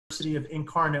University of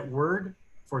Incarnate Word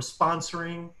for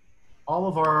sponsoring all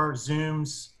of our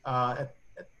Zooms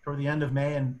toward the end of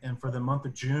May and for the month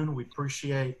of June. We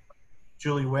appreciate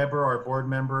Julie Weber, our board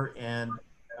member, and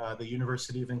the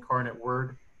University of Incarnate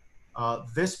Word.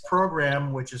 This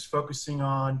program, which is focusing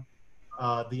on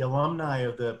the alumni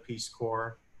of the Peace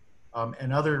Corps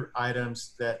and other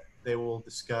items that they will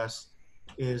discuss,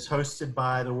 is hosted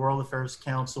by the World Affairs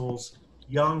Council's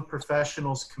Young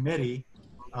Professionals Committee,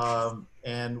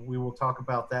 and we will talk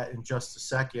about that in just a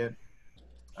second.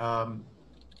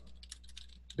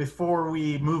 Before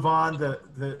we move on,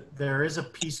 there is a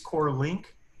Peace Corps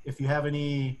link. If you have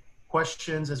any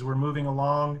questions as we're moving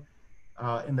along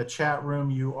in the chat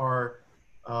room, you are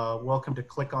welcome to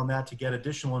click on that to get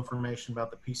additional information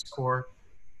about the Peace Corps.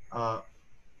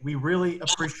 We really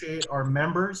appreciate our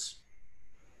members,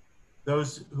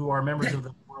 those who are members of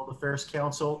the World Affairs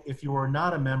Council. If you are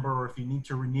not a member or if you need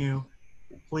to renew,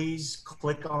 please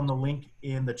click on the link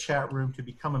in the chat room to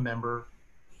become a member.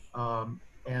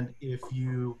 And if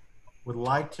you would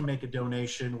like to make a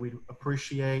donation, we'd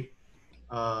appreciate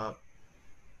an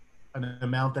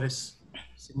amount that is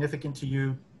significant to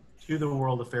you, to the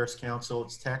World Affairs Council.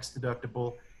 It's tax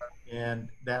deductible, and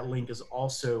that link is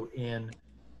also in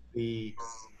the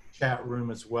chat room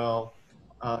as well.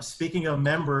 Speaking of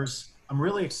members, I'm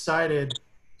really excited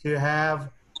to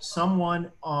have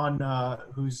someone on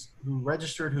who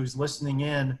registered, who's listening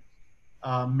in.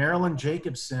 Marilyn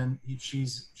Jacobson. She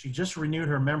just renewed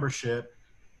her membership,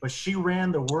 but she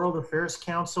ran the World Affairs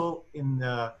Council in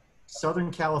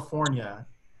Southern California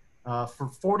for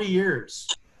 40 years.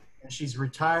 And she's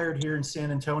retired here in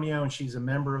San Antonio, and she's a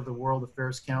member of the World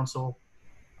Affairs Council.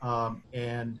 One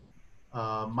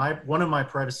of my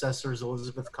predecessors,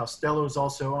 Elizabeth Costello, is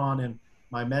also on, and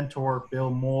my mentor,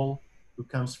 Bill Mole, who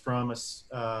comes from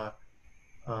a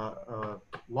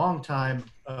long time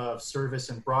of service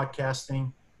in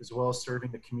broadcasting, as well as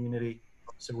serving the community.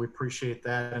 So we appreciate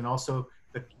that. And also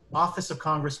the Office of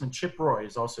Congressman Chip Roy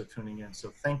is also tuning in.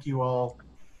 So thank you all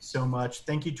so much.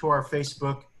 Thank you to our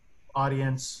Facebook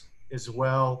audience as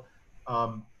well.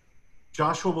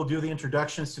 Joshua will do the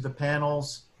introductions to the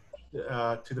panels,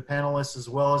 to the panelists, as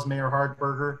well as Mayor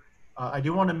Hardberger. I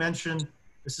do want to mention,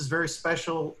 this is very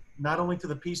special, not only to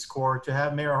the Peace Corps, to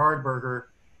have Mayor Hardberger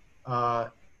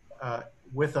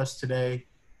with us today.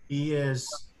 He is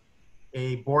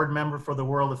a board member for the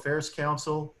World Affairs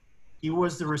Council. He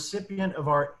was the recipient of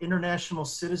our International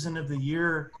Citizen of the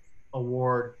Year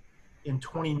Award in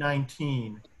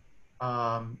 2019.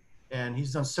 And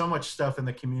he's done so much stuff in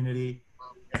the community.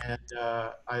 And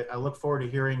I look forward to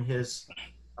hearing his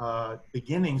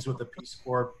beginnings with the Peace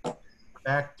Corps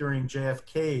back during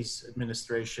JFK's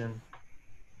administration.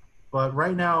 But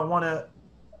right now I want to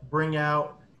bring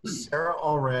out Sarah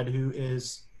Allred, who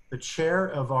is the chair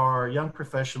of our Young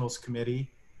Professionals Committee,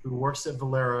 who works at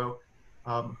Valero,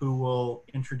 who will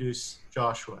introduce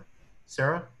Joshua.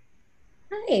 Sarah?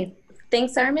 Hi,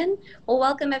 thanks, Armin. Well,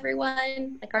 welcome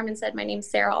everyone. Like Armin said, my name is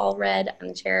Sarah Allred. I'm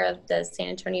the chair of the San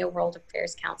Antonio World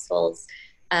Affairs Council's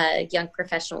Young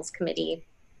Professionals Committee.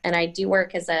 And I do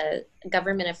work as a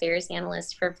government affairs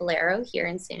analyst for Valero here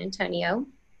in San Antonio.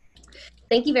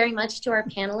 Thank you very much to our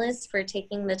panelists for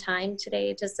taking the time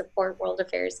today to support World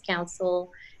Affairs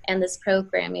Council and this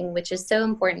programming, which is so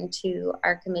important to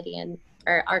our committee and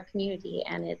our community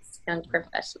and its young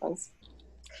professionals.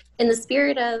 In the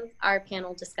spirit of our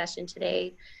panel discussion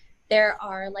today, there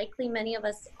are likely many of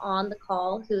us on the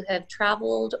call who have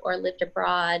traveled or lived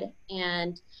abroad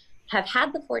and have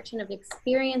had the fortune of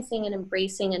experiencing and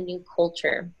embracing a new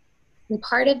culture. And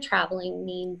part of traveling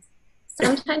means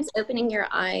sometimes opening your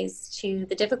eyes to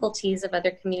the difficulties of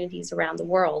other communities around the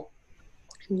world,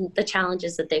 and the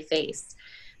challenges that they face.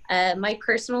 My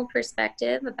personal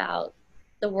perspective about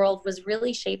the world was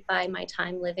really shaped by my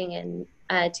time living in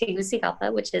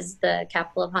Tegucigalpa, which is the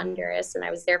capital of Honduras, and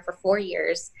I was there for 4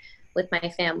 years with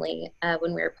my family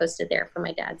when we were posted there for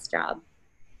my dad's job.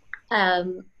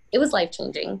 It was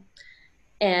life-changing.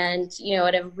 And, you know,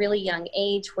 at a really young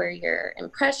age where you're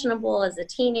impressionable as a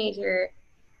teenager,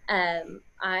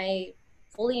 I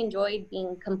fully enjoyed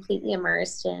being completely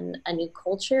immersed in a new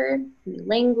culture, new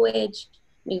language,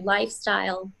 new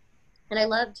lifestyle. And I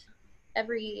loved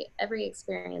every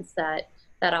experience that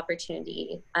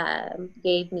opportunity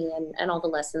gave me and all the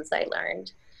lessons I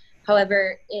learned.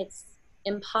 However, it's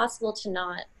impossible to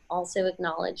not also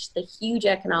acknowledge the huge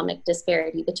economic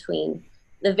disparity between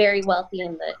the very wealthy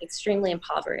and the extremely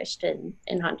impoverished in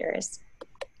Honduras.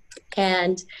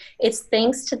 And it's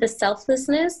thanks to the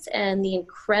selflessness and the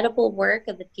incredible work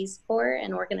of the Peace Corps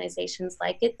and organizations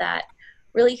like it that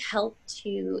really help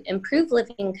to improve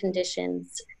living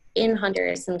conditions in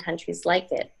Honduras and countries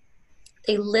like it.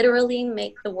 They literally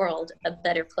make the world a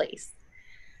better place.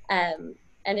 And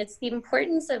it's the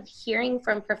importance of hearing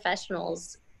from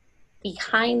professionals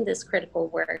behind this critical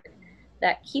work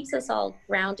that keeps us all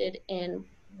grounded in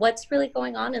what's really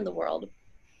going on in the world.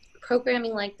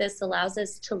 Programming like this allows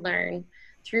us to learn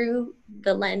through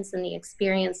the lens and the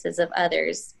experiences of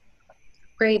others.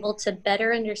 We're able to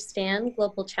better understand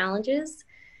global challenges,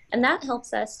 and that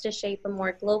helps us to shape a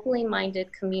more globally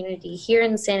minded community here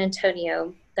in San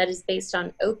Antonio that is based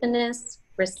on openness,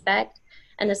 respect,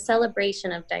 and a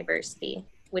celebration of diversity,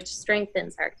 which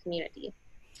strengthens our community.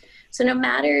 So no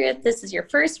matter if this is your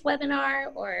first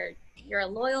webinar or you're a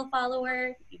loyal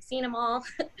follower, you've seen them all,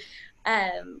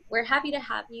 we're happy to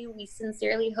have you. We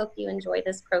sincerely hope you enjoy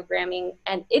this programming.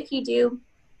 And if you do,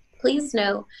 please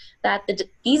know that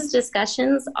these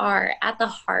discussions are at the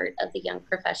heart of the Young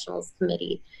Professionals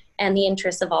Committee and the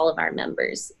interests of all of our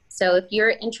members. So if you're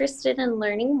interested in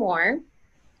learning more,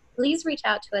 please reach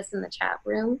out to us in the chat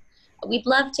room. We'd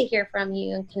love to hear from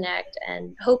you and connect,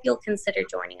 and hope you'll consider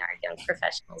joining our Young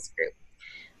Professionals group.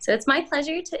 So it's my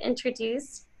pleasure to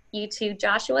introduce you to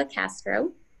Joshua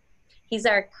Castro. He's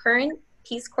our current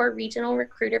Peace Corps regional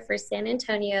recruiter for San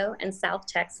Antonio and South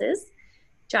Texas.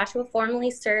 Joshua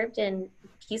formerly served in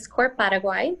Peace Corps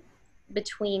Paraguay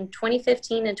between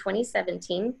 2015 and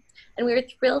 2017, and we were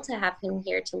thrilled to have him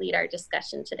here to lead our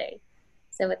discussion today.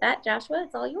 So with that, Joshua,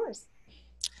 it's all yours.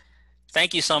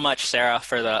 Thank you so much, Sarah,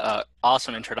 for the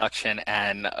awesome introduction,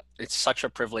 and it's such a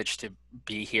privilege to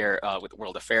be here with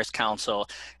World Affairs Council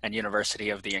and University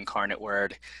of the Incarnate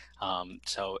Word.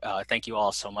 Thank you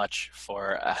all so much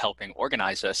for helping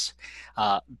organize this.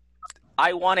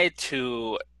 I wanted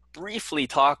to briefly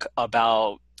talk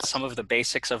about some of the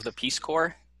basics of the Peace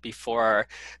Corps before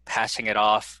passing it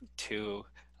off to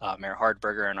Mayor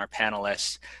Hardberger and our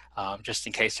panelists, just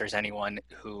in case there's anyone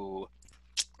who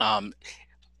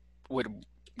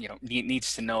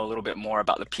needs to know a little bit more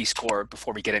about the Peace Corps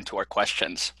before we get into our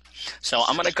questions. So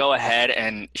I'm going to go ahead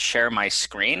and share my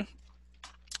screen,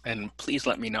 and please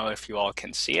let me know if you all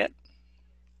can see it.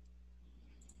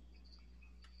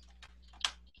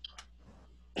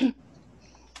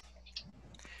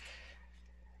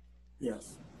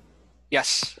 Yes.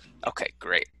 Yes. Okay,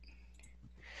 great.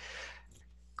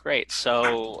 Great.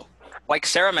 So like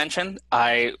Sarah mentioned,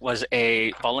 I was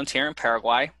a volunteer in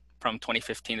Paraguay from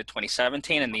 2015 to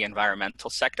 2017 in the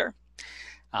environmental sector.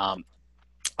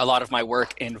 A lot of my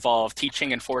work involved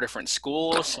teaching in 4 different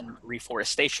schools and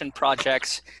reforestation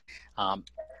projects.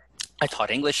 I taught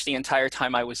English the entire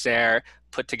time I was there,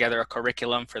 put together a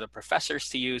curriculum for the professors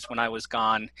to use when I was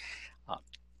gone.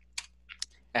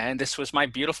 And this was my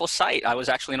beautiful site. I was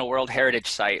actually in a World Heritage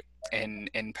Site in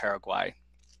Paraguay.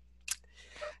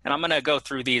 And I'm going to go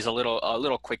through these a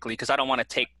little quickly because I don't want to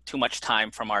take too much time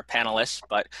from our panelists,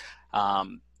 but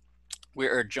we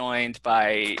are joined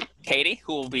by Katy,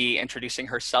 who will be introducing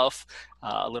herself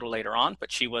a little later on, but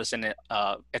she was an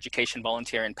education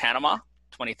volunteer in Panama,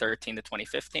 2013 to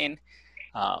 2015.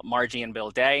 Marjie and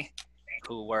Bill Day,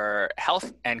 who were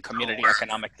health and community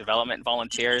economic development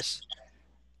volunteers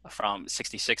from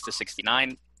 66 to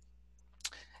 69.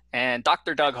 And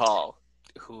Dr. Doug Hall,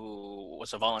 who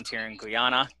was a volunteer in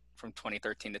Guyana from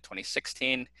 2013 to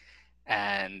 2016,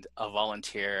 and a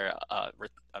volunteer, a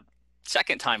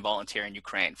second-time volunteer in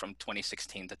Ukraine from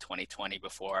 2016 to 2020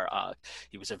 before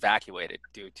he was evacuated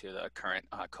due to the current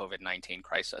COVID-19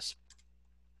 crisis.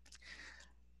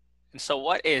 And so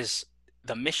what is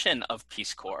the mission of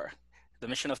Peace Corps? The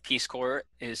mission of Peace Corps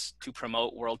is to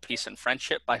promote world peace and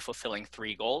friendship by fulfilling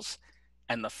 3 goals.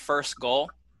 And the first goal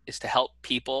is to help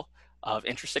people of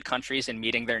interested countries in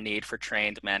meeting their need for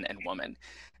trained men and women.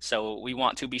 So we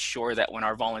want to be sure that when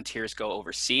our volunteers go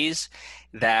overseas,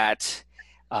 that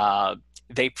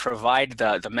they provide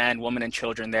the men, women, and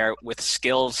children there with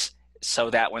skills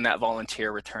so that when that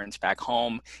volunteer returns back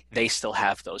home, they still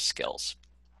have those skills.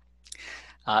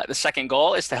 The second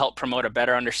goal is to help promote a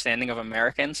better understanding of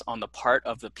Americans on the part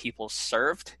of the people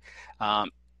served.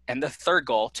 And the third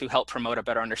goal, to help promote a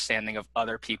better understanding of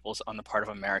other peoples on the part of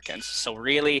Americans. So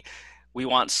really, we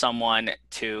want someone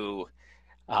to,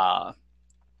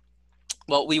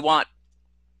 we want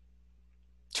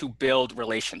to build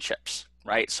relationships,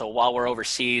 right? So while we're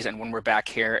overseas and when we're back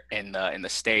here in the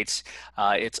States,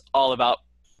 it's all about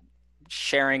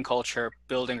sharing culture,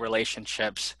 building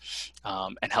relationships,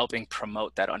 and helping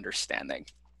promote that understanding.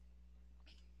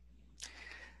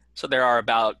 So there are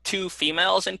about 2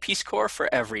 females in Peace Corps for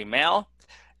every male.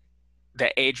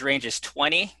 The age range is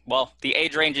 20. Well, the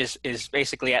age range is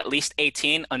basically at least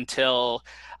 18 until,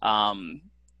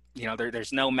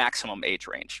 there's no maximum age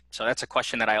range. So that's a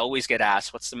question that I always get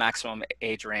asked. What's the maximum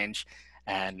age range?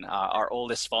 And our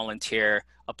oldest volunteer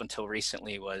up until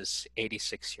recently was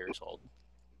 86 years old.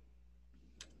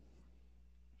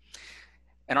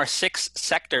 And our 6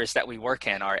 sectors that we work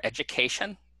in are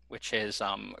education, which is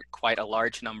quite a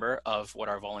large number of what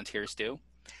our volunteers do.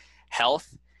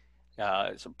 Health,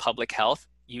 so public health,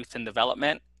 youth and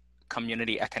development,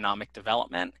 community economic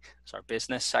development, is our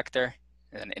business sector,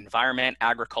 and environment,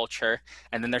 agriculture,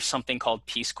 and then there's something called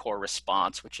Peace Corps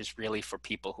response, which is really for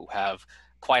people who have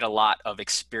quite a lot of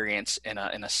experience in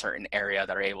a certain area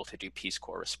that are able to do Peace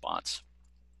Corps response.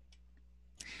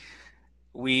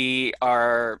 We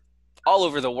are all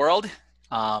over the world.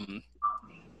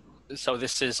 So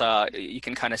this is, you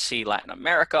can kind of see Latin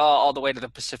America all the way to the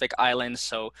Pacific Islands.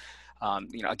 So,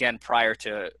 you know, again, prior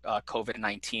to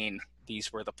COVID-19,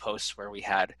 these were the posts where we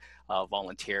had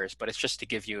volunteers, but it's just to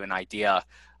give you an idea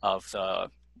of the,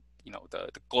 you know, the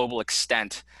global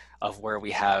extent of where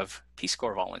we have Peace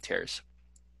Corps volunteers.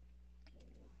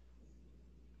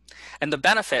 And the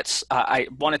benefits, I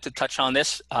wanted to touch on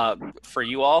this for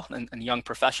you all and young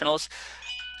professionals.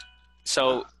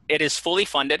 So it is fully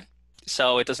funded,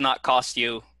 so it does not cost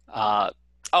you. Oh,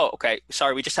 okay.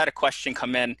 Sorry, we just had a question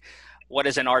come in. What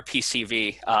is an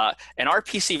RPCV? An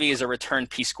RPCV is a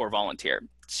returned Peace Corps volunteer.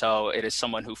 So it is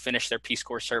someone who finished their Peace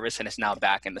Corps service and is now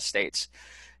back in the States.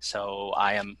 So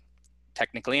I am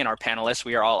technically, and our panelists,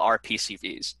 we are all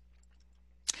RPCVs.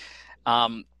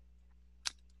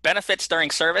 Benefits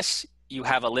during service, you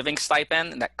have a living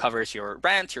stipend that covers your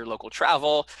rent, your local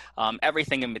travel,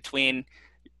 everything in between.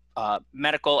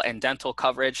 Medical and dental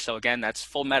coverage. So again, that's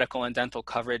full medical and dental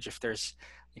coverage if there's,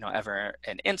 you know, ever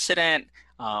an incident.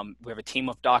 We have a team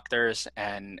of doctors,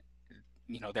 and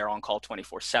you know, they're on call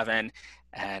 24/7,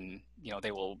 and you know,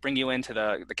 they will bring you into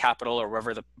the capital or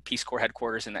wherever the Peace Corps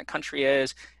headquarters in that country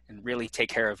is and really take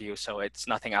care of you. So it's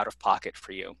nothing out of pocket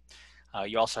for you.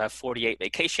 You also have 48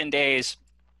 vacation days,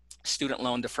 student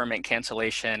loan deferment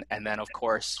cancellation, and then of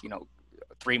course, you know,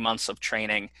 3 months of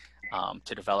training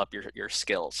to develop your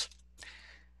skills.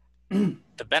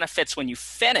 The benefits when you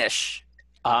finish,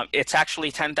 it's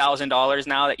actually $10,000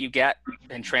 now that you get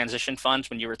in transition funds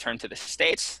when you return to the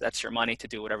States. That's your money to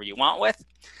do whatever you want with.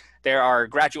 There are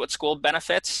graduate school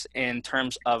benefits in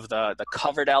terms of the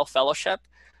Coverdell Fellowship,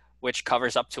 which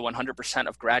covers up to 100%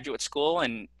 of graduate school,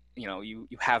 and you know, you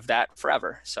have that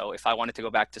forever. So if I wanted to go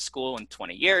back to school in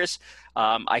 20 years,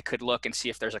 I could look and see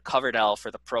if there's a Coverdell for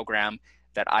the program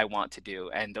that I want to do.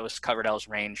 And those Coverdells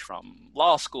range from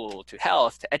law school to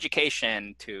health to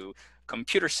education to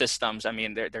computer systems. I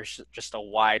mean, there's just a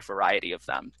wide variety of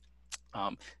them.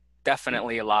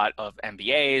 Definitely a lot of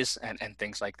MBAs and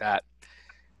things like that.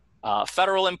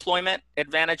 Federal employment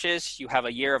advantages, you have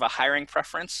a year of a hiring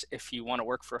preference if you want to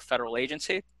work for a federal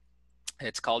agency.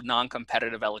 It's called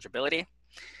non-competitive eligibility.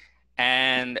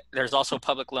 And there's also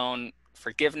public loan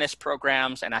forgiveness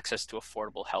programs and access to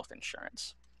affordable health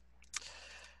insurance.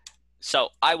 So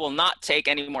I will not take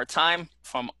any more time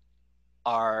from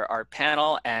our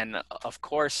panel. And of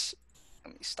course,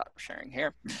 let me stop sharing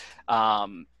here.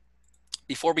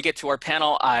 Before we get to our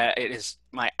panel, it is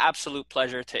my absolute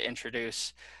pleasure to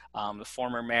introduce the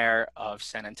former mayor of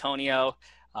San Antonio,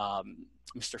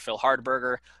 Mr. Phil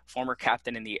Hardberger, former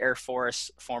captain in the Air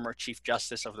Force, former Chief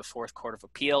Justice of the Fourth Court of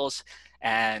Appeals,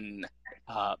 and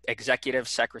Executive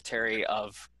Secretary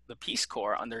of the Peace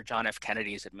Corps under John F.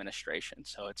 Kennedy's administration.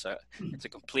 So it's a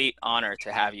complete honor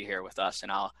to have you here with us,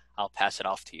 and I'll pass it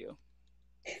off to you.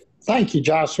 Thank you,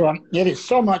 Joshua. It is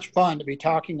so much fun to be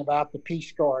talking about the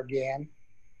Peace Corps again.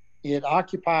 It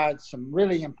occupied some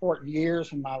really important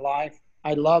years in my life.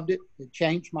 I loved it. It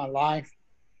changed my life,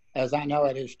 as I know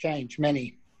it has changed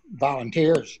many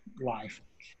volunteers' life.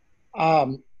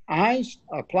 I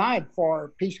applied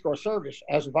for Peace Corps service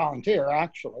as a volunteer,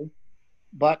 actually,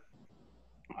 but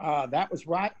that was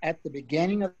right at the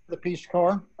beginning of the Peace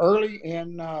Corps, early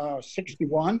in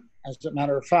 61, as a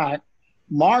matter of fact.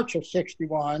 March of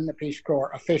 61, the Peace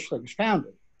Corps officially was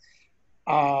founded.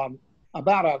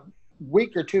 About a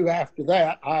week or two after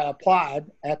that, I applied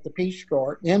at the Peace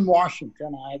Corps in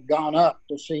Washington. I had gone up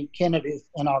to see Kennedy's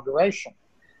inauguration,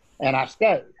 and I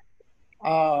stayed.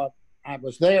 I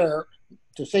was there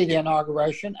to see the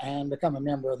inauguration and become a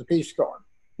member of the Peace Corps.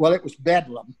 Well, it was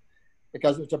bedlam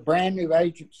because it was a brand new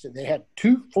agency. They had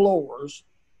 2 floors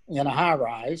in a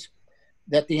high-rise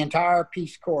that the entire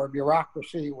Peace Corps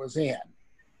bureaucracy was in.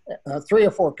 3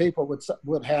 or 4 people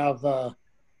would have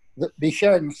be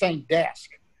sharing the same desk,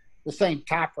 the same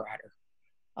typewriter,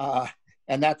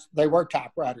 and they were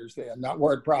typewriters then, not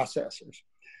word processors.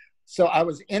 So I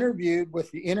was interviewed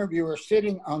with the interviewer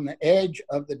sitting on the edge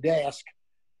of the desk,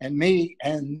 and me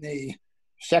and the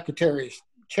secretary's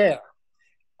chair.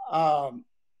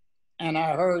 and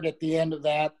I heard at the end of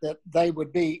that they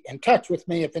would be in touch with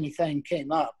me if anything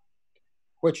came up,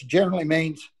 which generally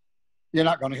means you're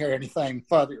not going to hear anything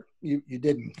further. You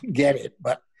didn't get it.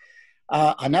 But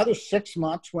another 6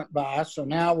 months went by, so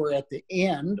now we're at the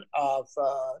end of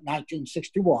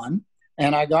 1961,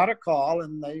 and I got a call,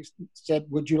 and they said,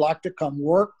 would you like to come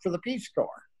work for the Peace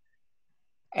Corps?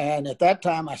 And at that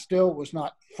time, I still was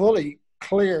not fully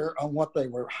clear on what they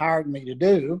were hiring me to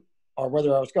do or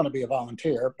whether I was going to be a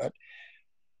volunteer, but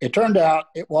it turned out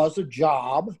it was a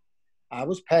job. I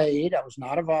was paid. I was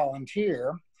not a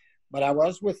volunteer, but I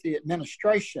was with the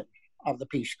administration of the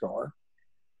Peace Corps.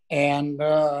 And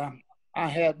I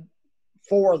had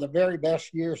 4 of the very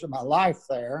best years of my life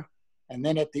there. And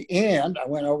then at the end, I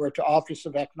went over to Office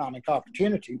of Economic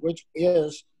Opportunity, which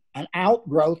is an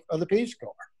outgrowth of the Peace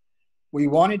Corps. We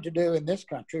wanted to do in this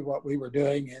country what we were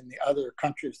doing in the other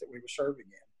countries that we were serving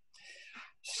in.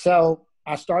 So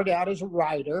I started out as a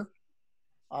writer.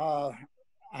 I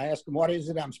asked them, what is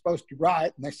it I'm supposed to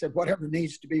write? And they said, whatever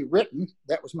needs to be written.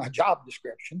 That was my job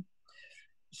description.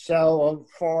 So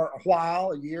for a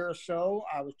while, a year or so,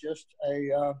 I was just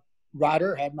a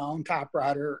writer, had my own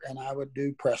typewriter, and I would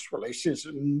do press releases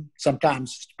and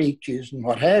sometimes speeches and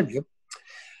what have you.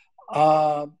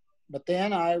 But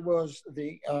then I was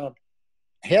the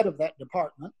head of that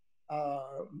department,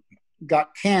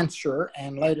 got cancer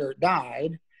and later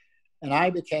died, and I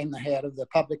became the head of the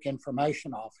Public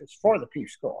Information Office for the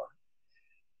Peace Corps,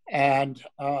 and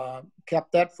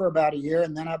kept that for about a year,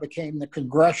 and then I became the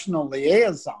Congressional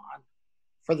Liaison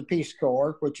for the Peace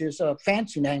Corps, which is a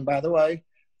fancy name, by the way,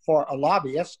 for a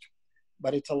lobbyist,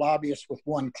 but it's a lobbyist with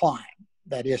one client,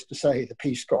 that is to say the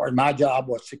Peace Corps. And my job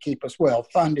was to keep us well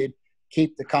funded,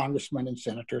 keep the congressmen and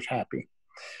senators happy.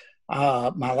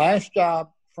 My last job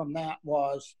from that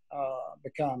was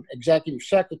become executive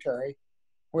secretary,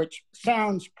 which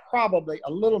sounds probably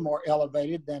a little more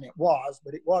elevated than it was,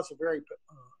 but it was a very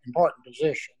important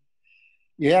position.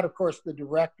 You had, of course, the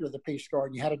director of the Peace Corps,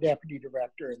 and you had a deputy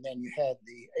director, and then you had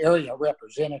the area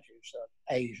representatives of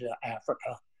Asia,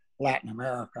 Africa, Latin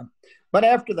America. But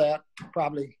after that,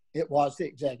 probably it was the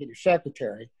executive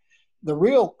secretary. The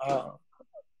real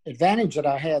advantage that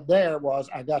I had there was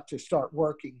I got to start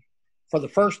working for the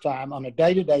first time on a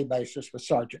day-to-day basis with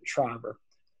Sergeant Shriver,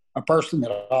 a person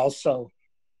that also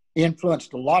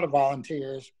influenced a lot of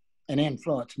volunteers and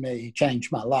influenced me,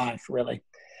 changed my life, really.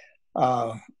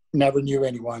 Never knew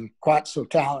anyone quite so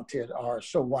talented or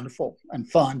so wonderful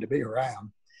and fun to be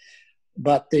around.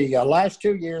 But the last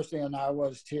 2 years then I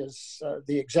was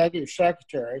the executive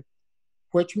secretary,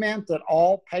 which meant that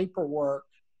all paperwork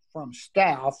from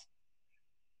staff,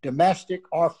 domestic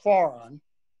or foreign,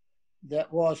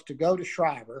 that was to go to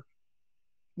Shriver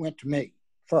went to me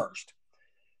first.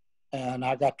 And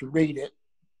I got to read it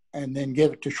and then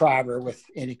give it to Shriver with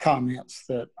any comments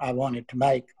that I wanted to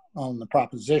make on the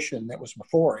proposition that was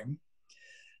before him.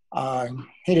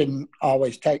 He didn't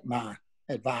always take my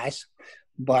advice,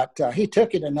 but he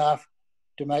took it enough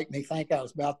to make me think I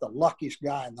was about the luckiest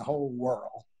guy in the whole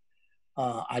world.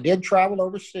 I did travel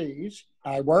overseas.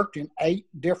 I worked in 8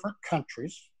 different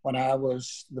countries when I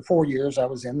was the 4 years I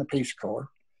was in the Peace Corps,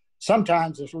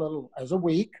 sometimes as little as a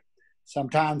week,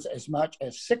 sometimes as much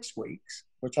as 6 weeks,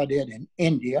 which I did in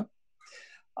India.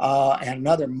 And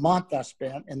another month I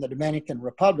spent in the Dominican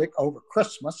Republic over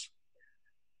Christmas.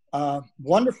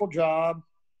 Wonderful job.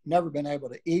 Never been able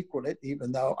to equal it,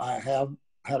 even though I have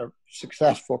had a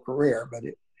successful career. But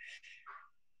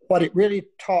what it really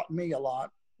taught me a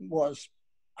lot was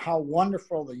how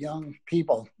wonderful the young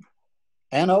people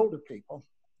and older people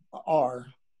are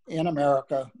in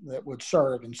America that would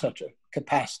serve in such a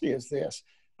capacity as this.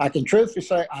 I can truthfully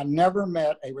say I never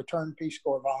met a returned Peace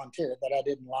Corps volunteer that I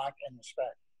didn't like and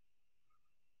respect.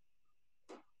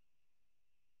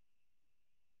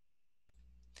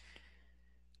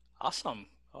 Awesome.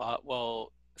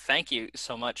 Well, thank you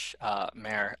so much,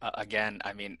 Mayor. Again,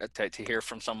 I mean, to hear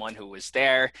from someone who was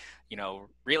there, you know,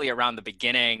 really around the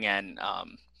beginning and,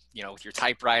 you know, with your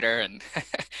typewriter and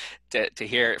to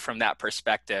hear it from that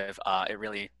perspective, it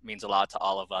really means a lot to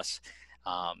all of us.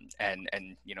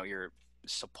 And you know, your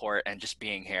support and just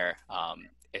being here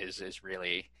is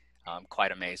really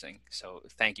quite amazing. So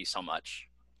thank you so much.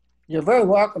 You're very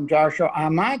welcome, Joshua. I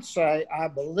might say,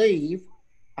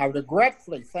 I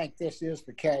regretfully think this is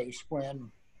the case.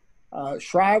 When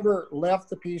Shriver left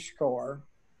the Peace Corps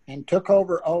and took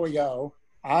over OEO,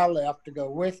 I left to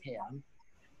go with him.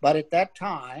 But at that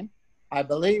time, I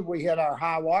believe we hit our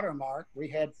high water mark. We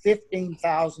had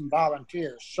 15,000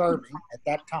 volunteers serving at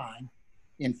that time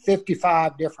in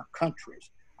 55 different countries.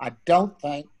 I don't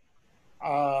think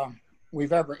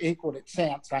we've ever equaled it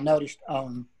since. I noticed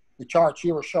on the charts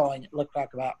you were showing, it looked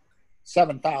like about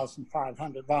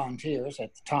 7,500 volunteers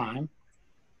at the time.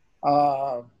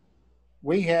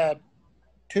 We had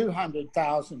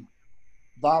 200,000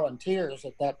 volunteers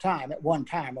at that time, at one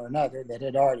time or another, that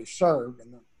had already served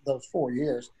in those 4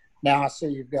 years. Now I see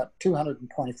you've got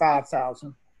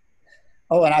 225,000.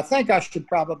 Oh, and I think I should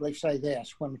probably say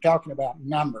this when we're talking about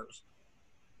numbers.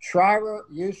 Shriver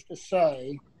used to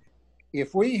say,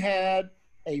 if we had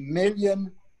 1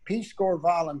 million Peace Corps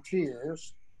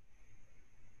volunteers,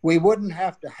 we wouldn't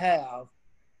have to have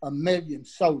 1 million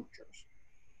soldiers.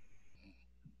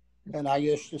 And I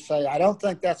used to say, I don't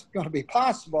think that's going to be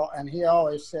possible. And he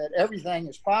always said, everything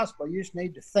is possible. You just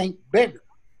need to think bigger.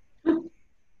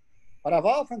 But I've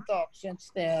often thought since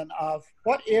then of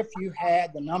what if you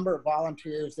had the number of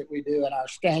volunteers that we do in our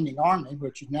standing army,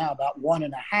 which is now about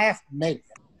 1.5 million.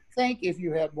 Think if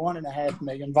you had 1.5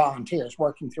 million volunteers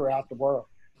working throughout the world.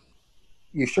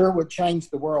 You sure would change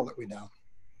the world that we know.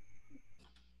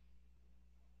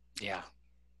 Yeah.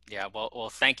 Yeah, well,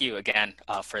 thank you again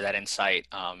for that insight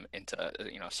into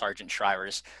Sergeant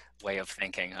Shriver's way of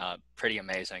thinking. Pretty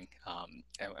amazing,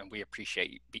 and we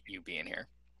appreciate you being here.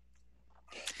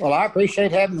 Well, I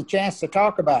appreciate having the chance to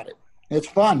talk about it. It's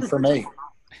fun for me.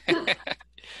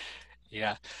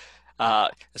 Yeah,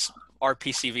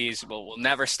 RPCVs will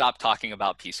never stop talking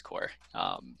about Peace Corps.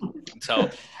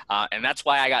 And that's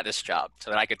why I got this job,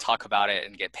 so that I could talk about it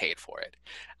and get paid for it.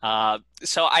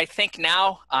 So I think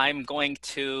now I'm going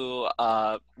to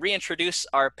reintroduce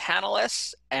our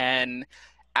panelists and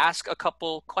ask a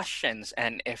couple questions.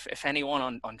 And if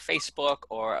anyone on Facebook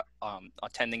or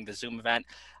attending the Zoom event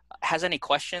has any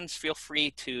questions, feel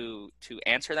free to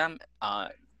answer them,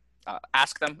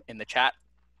 ask them in the chat,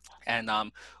 and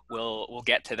we'll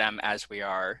get to them as we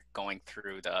are going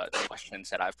through the questions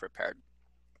that I've prepared.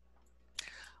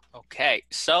 Okay,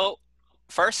 so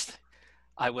first,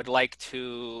 I would like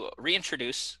to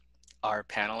reintroduce our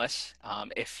panelists.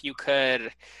 If you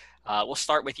could, we'll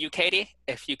start with you, Katy.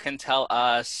 If you can tell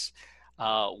us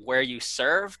where you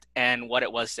served and what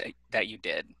it was that you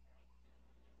did.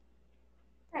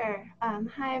 Sure.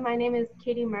 Hi, my name is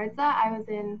Katy Murdza. I was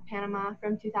in Panama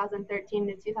from 2013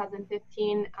 to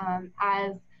 2015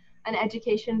 as an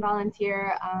education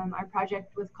volunteer. Our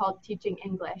project was called Teaching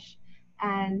English.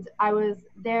 And I was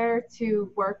there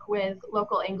to work with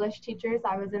local English teachers.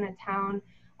 I was in a town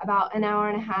about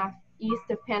 1.5 hours east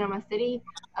of Panama City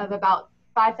of about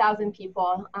 5,000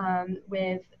 people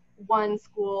with one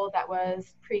school that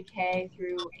was pre-K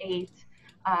through 8.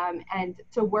 And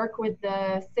to work with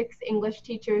the 6 English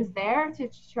teachers there to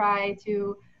try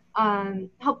to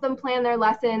help them plan their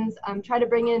lessons, try to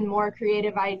bring in more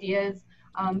creative ideas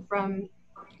from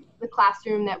the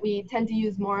classroom that we tend to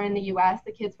use more in the US.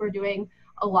 The kids were doing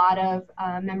a lot of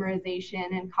memorization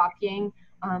and copying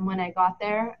when I got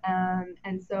there.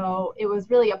 And so it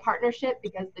was really a partnership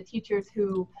because the teachers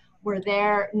who were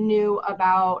there knew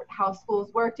about how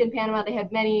schools worked in Panama. They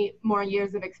had many more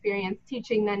years of experience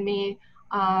teaching than me.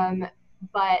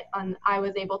 But I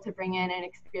was able to bring in an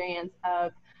experience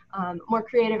of more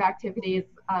creative activities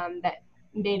that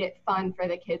made it fun for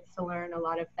the kids to learn. A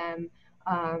lot of them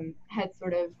had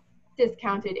sort of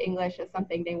discounted English as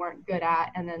something they weren't good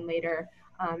at, and then later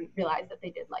realized that they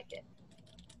did like it.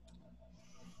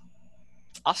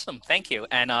 Awesome, thank you.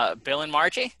 And Bill and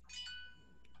Marjie?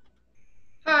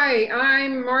 Hi,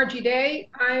 I'm Marjie Day.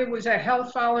 I was a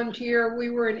health volunteer. We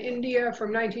were in India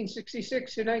from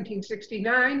 1966 to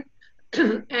 1969,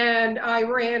 and I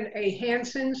ran a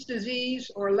Hansen's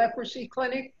disease or leprosy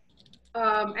clinic,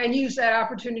 and used that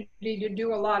opportunity to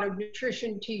do a lot of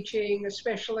nutrition teaching,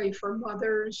 especially for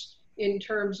mothers in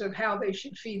terms of how they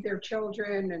should feed their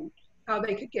children and how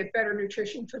they could get better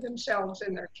nutrition for themselves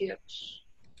and their kids.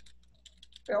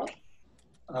 Bill?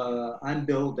 I'm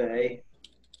Bill Day.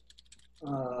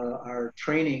 Our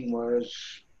training was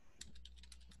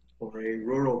for a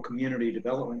rural community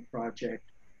development project,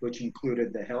 which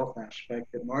included the health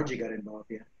aspect that Marjie got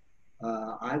involved in.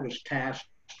 I was tasked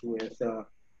with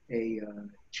a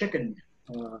chicken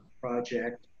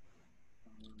project.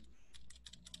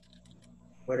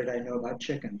 What did I know about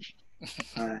chickens?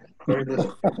 Very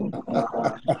little.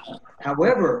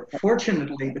 However,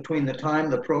 fortunately, between the time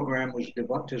the program was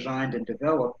designed and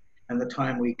developed and the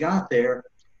time we got there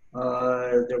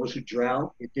was a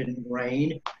drought. It didn't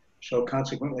rain, so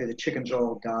consequently the chickens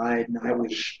all died, and I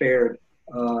was spared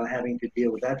having to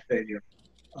deal with that failure.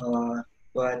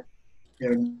 But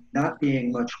there not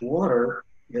being much water,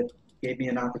 it gave me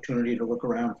an opportunity to look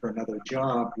around for another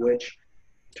job, which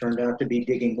turned out to be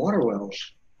digging water wells,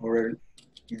 or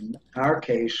in our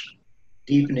case,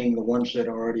 deepening the ones that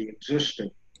already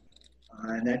existed.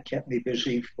 and that kept me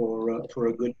busy for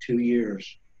a good 2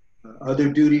 years. Other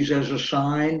duties as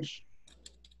assigned,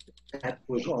 that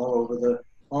was all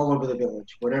over the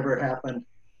village. Whatever happened,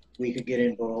 we could get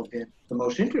involved in. The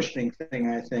most interesting thing,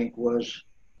 I think, was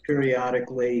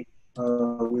periodically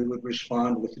we would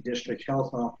respond with the district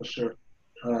health officer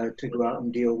to go out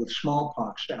and deal with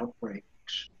smallpox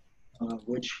outbreaks,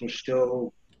 which was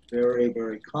still very,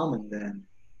 very common then.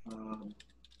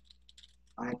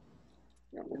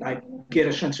 I get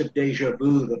a sense of deja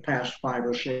vu the past 5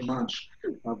 or 6 months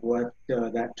of what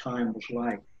that time was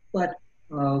like. But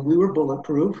we were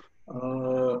bulletproof,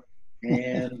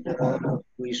 and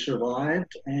we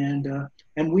survived, and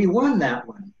we won that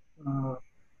one.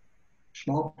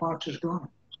 Smallpox is gone.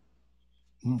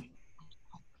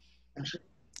 That's it.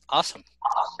 Awesome.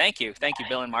 Thank you,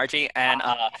 Bill and Marjie. And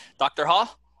Dr.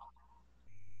 Hall?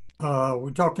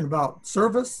 We're talking about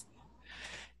service?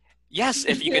 Yes,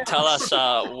 if you could tell us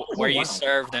where you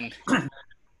served. And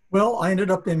Well, I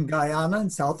ended up in Guyana in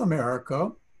South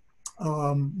America.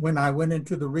 When I went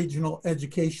into the Regional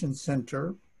Education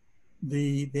Center,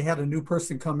 they had a new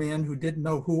person come in who didn't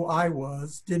know who I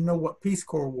was, didn't know what Peace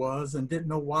Corps was, and didn't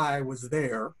know why I was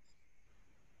there.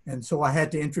 And so I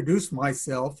had to introduce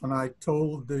myself, and I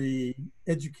told the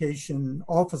education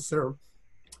officer,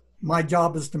 my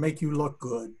job is to make you look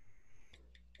good.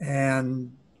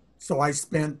 And so I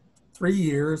spent 3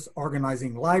 years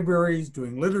organizing libraries,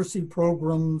 doing literacy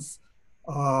programs,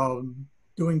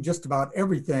 doing just about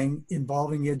everything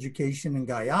involving education in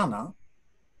Guyana.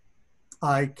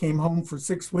 I came home for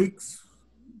 6 weeks,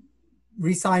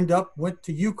 re-signed up, went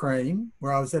to Ukraine,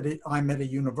 where I'm at a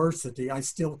university. I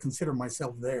still consider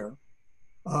myself there,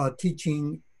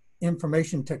 teaching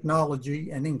information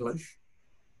technology and English,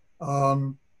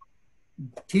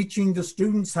 teaching the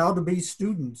students how to be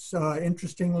students.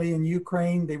 Interestingly, in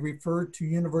Ukraine, they refer to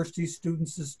university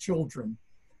students as children.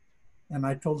 And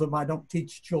I told them I don't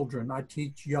teach children, I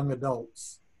teach young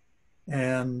adults.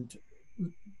 And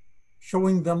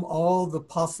showing them all the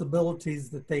possibilities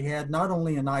that they had, not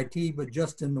only in IT, but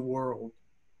just in the world.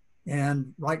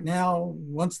 And right now,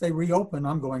 once they reopen,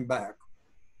 I'm going back.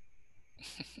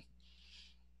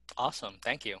 Awesome,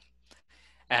 thank you.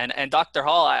 And Dr.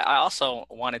 Hall, I also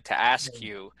wanted to ask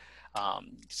you,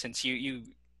 since you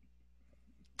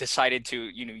decided to,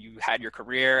 you had your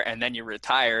career and then you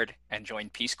retired and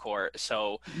joined Peace Corps.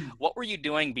 So what were you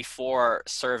doing before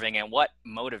serving, and what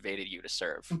motivated you to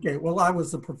serve? Okay, well, I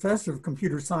was a professor of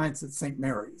computer science at St.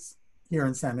 Mary's here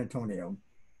in San Antonio.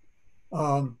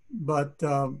 But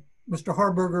Mr.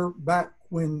 Hardberger, back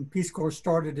when Peace Corps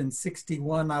started in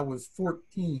 '61, I was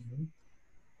 14,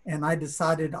 and I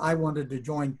decided I wanted to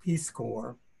join Peace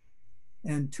Corps.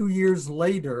 And 2 years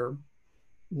later,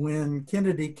 when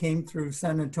Kennedy came through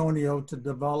San Antonio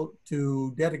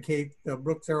to dedicate the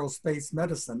Brooks Aerospace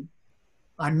Medicine,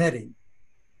 I met him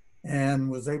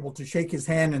and was able to shake his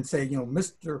hand and say,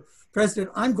 Mr.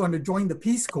 President, I'm going to join the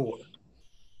Peace Corps.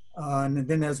 And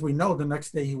then, as we know, the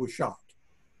next day he was shot.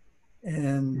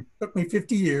 And it took me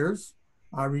 50 years.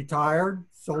 I retired,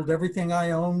 sold everything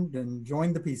I owned, and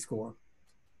joined the Peace Corps.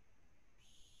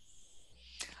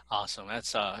 Awesome.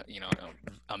 That's an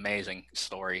amazing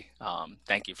story.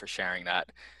 Thank you for sharing that.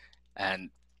 And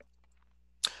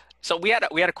so we had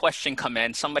a question come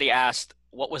in. Somebody asked,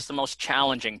 what was the most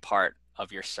challenging part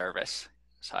of your service?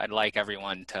 So I'd like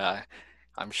everyone to,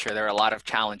 I'm sure there are a lot of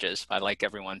challenges, but I'd like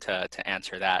everyone to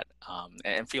answer that.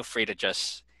 And feel free to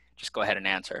just go ahead and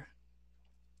answer.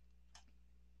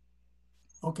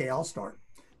 Okay, I'll start,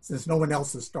 since no one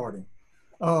else is starting.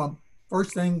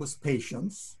 First thing was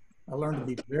patience. I learned to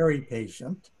be very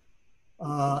patient.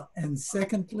 And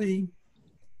secondly,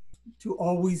 to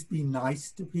always be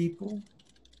nice to people,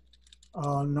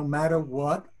 no matter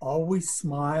what, always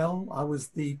smile. I was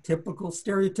the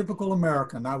stereotypical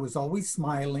American. I was always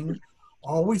smiling,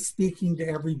 always speaking to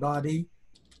everybody.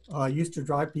 Used to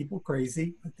drive people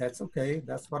crazy, but that's okay.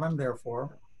 That's what I'm there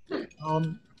for.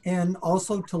 And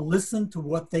also to listen to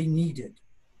what they needed.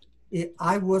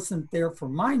 I wasn't there for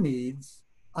my needs.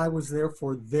 I was there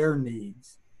for their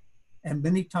needs. And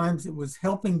many times it was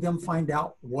helping them find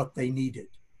out what they needed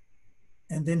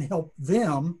and then help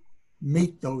them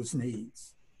meet those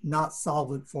needs, not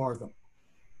solve it for them.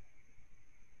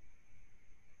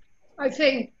 I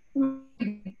think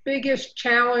the biggest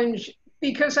challenge,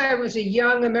 because I was a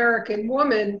young American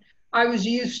woman, I was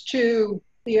used to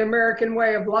the American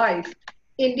way of life.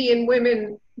 Indian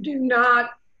women do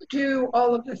not do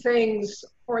all of the things,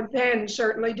 or then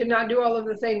certainly did not do all of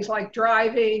the things like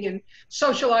driving and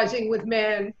socializing with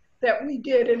men that we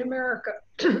did in America.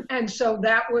 And so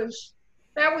that was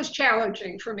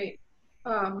challenging for me.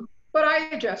 But I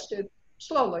adjusted.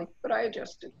 slowly, but I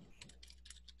adjusted.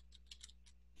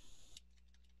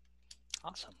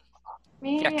 Awesome.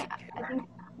 Me, Yeah. I think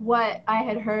what I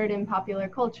had heard in popular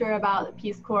culture about the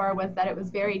Peace Corps was that it was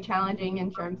very challenging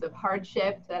in terms of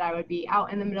hardship, that I would be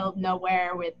out in the middle of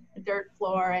nowhere with a dirt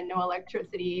floor and no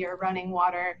electricity or running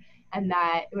water, and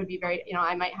that it would be very,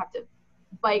 I might have to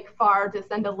bike far to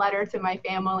send a letter to my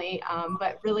family,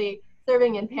 but really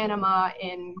serving in Panama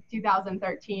in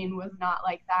 2013 was not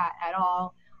like that at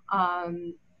all.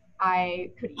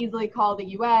 I could easily call the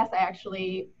US.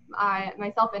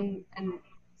 Myself and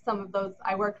some of those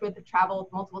I worked with traveled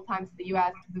multiple times to the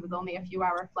US because it was only a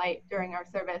few-hour flight during our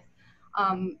service.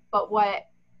 But what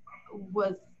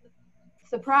was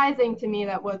surprising to me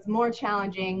that was more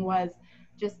challenging was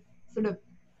just sort of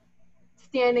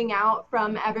standing out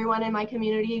from everyone in my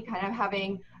community, kind of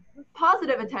having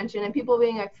positive attention and people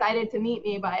being excited to meet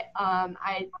me, but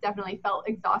I definitely felt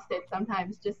exhausted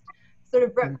sometimes, just sort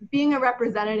of being a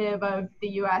representative of the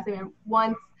US. I mean,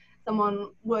 once someone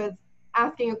was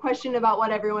asking a question about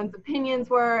what everyone's opinions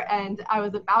were, and I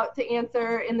was about to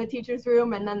answer in the teacher's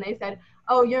room, and then they said,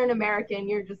 "Oh, you're an American,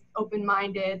 you're just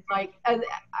open-minded." Like,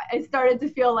 I started to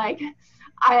feel like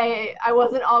I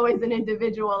wasn't always an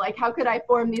individual. Like, how could I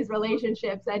form these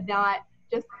relationships and not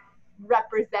just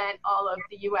represent all of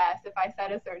the US? If I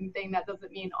said a certain thing, that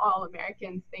doesn't mean all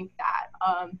Americans think that.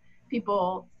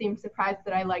 People seemed surprised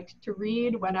that I liked to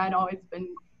read when I'd always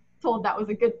been told that was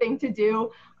a good thing to do.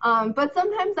 But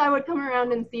sometimes I would come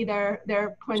around and see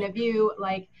their point of view.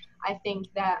 Like, I think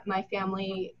that my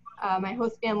family, my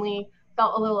host family,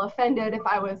 felt a little offended if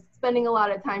I was spending a lot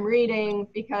of time reading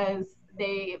because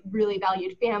they really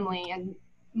valued family and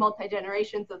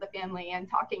multi-generations of the family and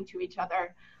talking to each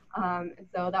other. And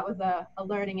so that was a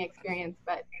learning experience,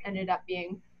 but ended up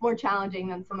being more challenging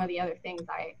than some of the other things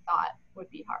I thought would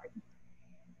be hard.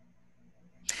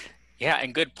 Yeah,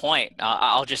 and good point.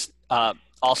 I'll just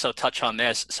also touch on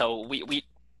this. So we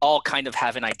all kind of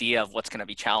have an idea of what's going to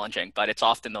be challenging, but it's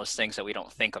often those things that we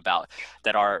don't think about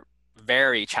that are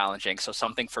very challenging. So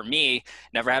something for me,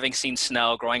 never having seen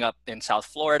snow, growing up in South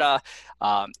Florida,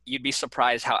 you'd be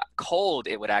surprised how cold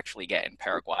it would actually get in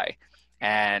Paraguay.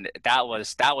 And that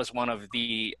was one of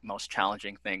the most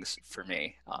challenging things for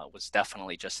me, was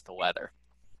definitely just the weather.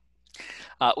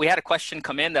 We had a question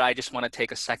come in that I just want to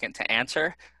take a second to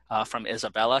answer. From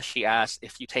Isabella. She asked,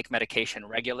 if you take medication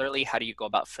regularly, how do you go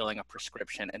about filling a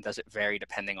prescription, and does it vary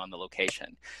depending on the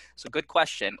location? So good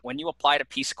question. When you apply to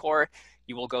Peace Corps,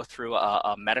 you will go through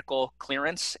a medical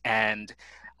clearance, and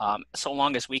so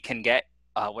long as we can get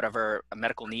whatever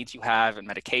medical needs you have and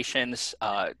medications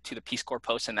to the Peace Corps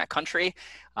posts in that country,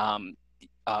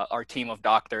 our team of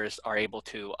doctors are able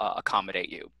to accommodate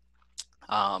you.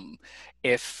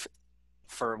 If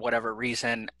for whatever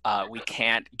reason we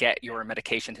can't get your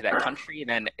medication to that country,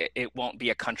 then it won't be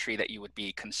a country that you would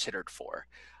be considered for.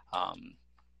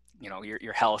 You know,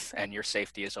 your health and your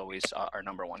safety is always our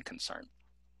number one concern.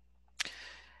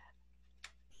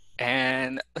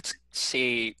 And let's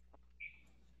see.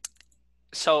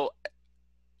 So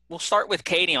we'll start with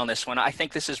Katy on this one. I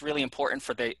think this is really important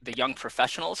for the young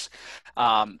professionals.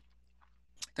 The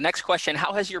next question,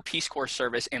 how has your Peace Corps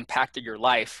service impacted your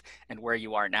life and where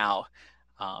you are now?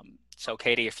 So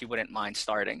Katy, if you wouldn't mind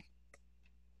starting.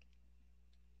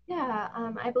 Yeah,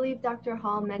 I believe Dr.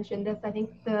 Hall mentioned this. I think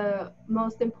the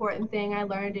most important thing I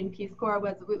learned in Peace Corps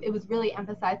was it was really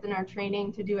emphasized in our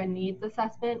training to do a needs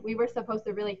assessment. We were supposed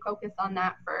to really focus on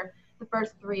that for the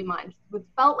first 3 months, which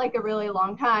felt like a really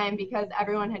long time because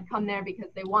everyone had come there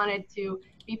because they wanted to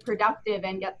be productive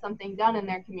and get something done in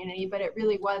their community, but it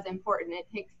really was important. It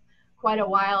takes quite a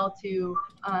while to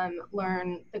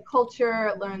learn the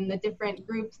culture, learn the different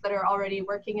groups that are already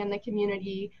working in the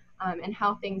community, and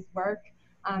how things work.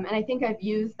 And I think I've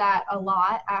used that a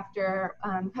lot after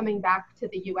coming back to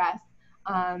the US.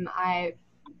 I've,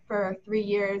 for 3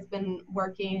 years, been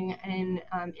working in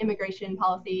immigration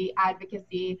policy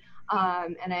advocacy,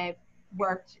 and I've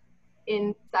worked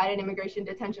inside an immigration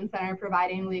detention center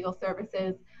providing legal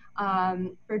services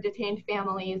for detained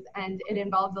families, and it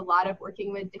involves a lot of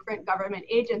working with different government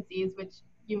agencies, which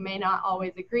you may not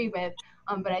always agree with,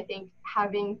 but I think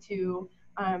having to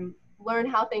learn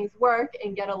how things work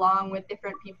and get along with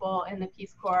different people in the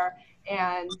Peace Corps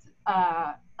and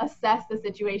assess the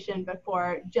situation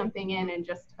before jumping in and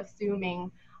just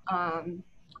assuming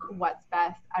what's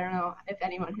best. I don't know if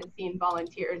anyone has seen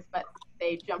Volunteers, but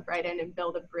they jump right in and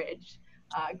build a bridge.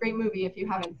 Great movie if you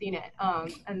haven't seen it.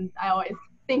 And I always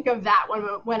think of that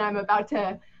when I'm about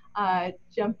to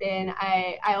jump in.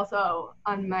 I also,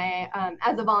 on my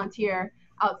as a volunteer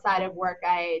outside of work,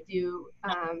 I do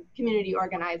community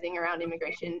organizing around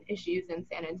immigration issues in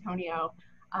San Antonio.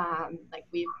 Like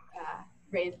we've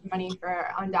raised money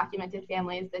for undocumented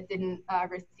families that didn't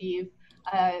receive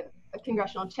a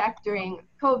congressional check during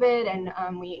COVID,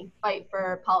 and we fight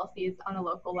for policies on a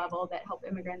local level that help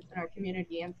immigrants in our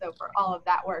community. And so for all of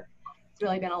that work, it's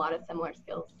really been a lot of similar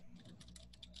skills.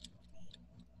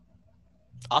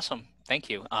 Awesome, thank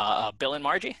you. Bill and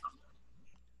Marjie?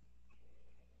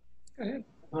 Go ahead.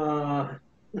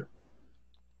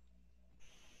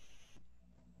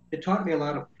 It taught me a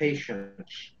lot of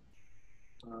patience,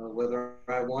 whether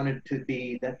I wanted to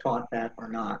be taught that or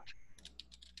not.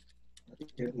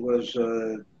 It was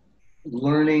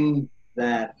learning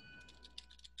that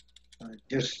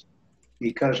just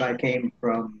because I came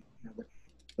from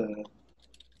the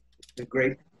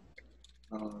great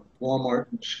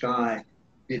Walmart in the sky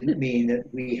didn't mean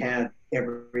that we had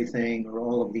everything or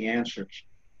all of the answers.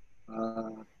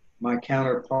 My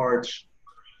counterparts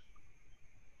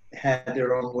had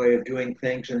their own way of doing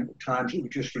things, and at times it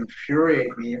would just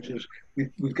infuriate me. It was,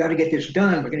 we've got to get this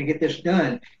done. We're going to get this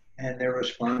done. And their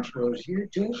response was, "You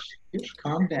just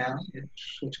calm down.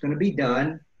 It's going to be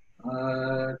done.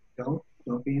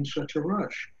 Don't be in such a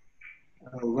rush."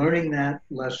 Learning that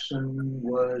lesson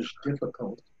was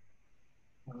difficult.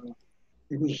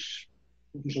 It was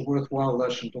a worthwhile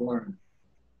lesson to learn.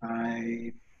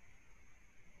 I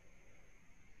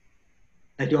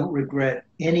don't regret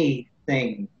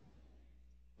anything.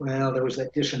 Well, there was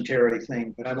that dysentery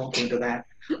thing, but I won't go into that.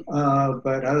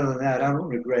 But other than that, I don't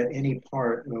regret any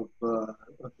part of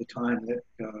the time that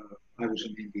I was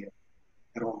in India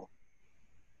at all.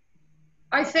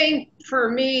 I think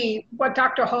for me, what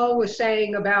Dr. Hall was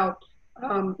saying about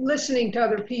listening to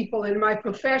other people in my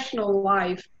professional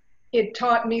life, it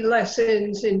taught me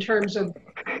lessons in terms of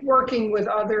working with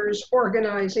others,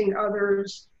 organizing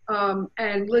others,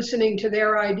 and listening to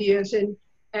their ideas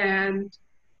and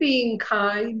being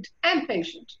kind and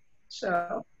patient.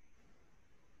 So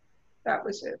that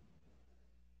was it.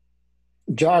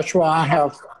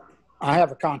 Joshua, I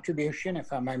have a contribution,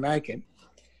 if I may make it.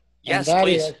 Yes, and that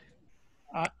please. Is,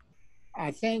 I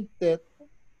think that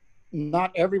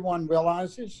not everyone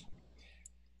realizes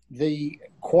the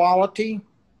quality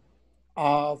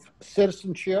of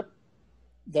citizenship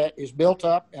that is built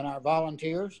up in our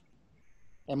volunteers.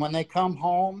 And when they come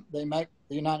home, they make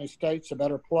the United States a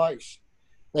better place.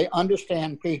 They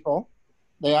understand people.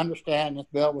 They understand, as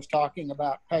Bill was talking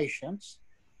about, patience.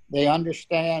 They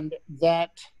understand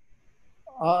that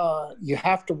you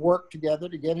have to work together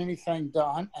to get anything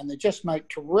done, and they just make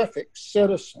terrific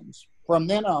citizens from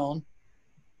then on,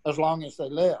 as long as they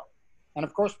live. And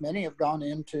of course, many have gone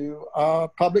into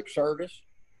public service.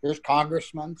 There's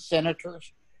congressmen,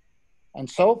 senators, and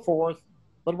so forth.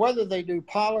 But whether they do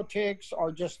politics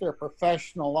or just their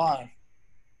professional life,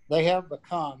 they have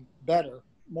become better,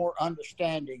 more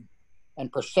understanding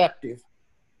and perceptive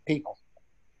people.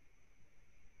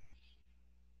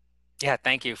 Yeah,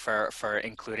 thank you for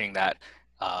including that,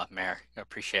 Mayor. I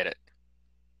appreciate it.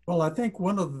 Well, I think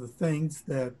one of the things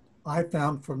that I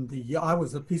found I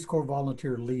was a Peace Corps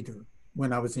volunteer leader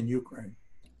when I was in Ukraine.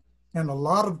 And a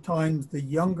lot of times the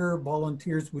younger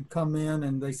volunteers would come in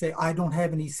and they say, "I don't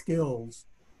have any skills."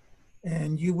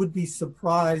 And you would be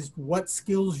surprised what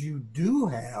skills you do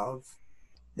have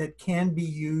that can be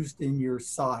used in your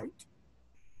site.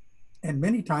 And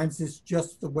many times it's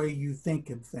just the way you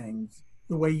think of things,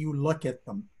 the way you look at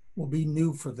them will be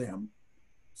new for them.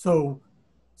 So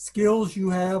skills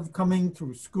you have coming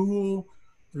through school,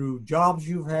 through jobs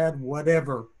you've had,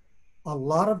 whatever, a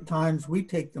lot of times we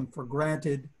take them for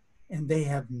granted and they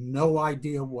have no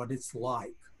idea what it's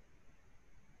like.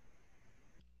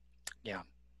 Yeah.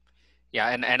 Yeah,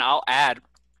 and I'll add,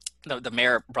 the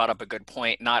mayor brought up a good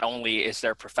point. Not only is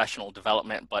there professional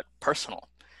development, but personal.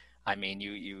 I mean,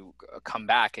 you come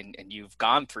back and you've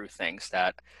gone through things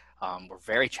that were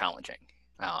very challenging.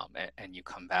 And you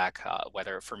come back,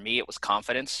 whether for me it was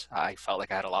confidence. I felt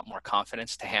like I had a lot more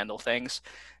confidence to handle things.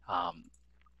 And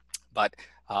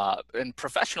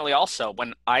professionally also,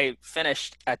 when I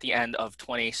finished at the end of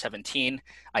 2017,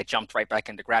 I jumped right back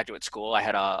into graduate school. I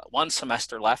had one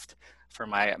semester left for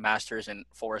my master's in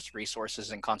forest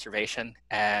resources and conservation.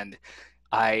 And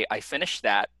I finished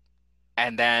that.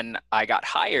 And then I got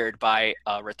hired by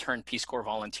a returned Peace Corps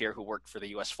volunteer who worked for the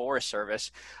U.S. Forest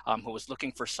Service, who was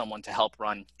looking for someone to help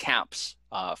run camps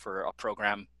for a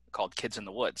program called Kids in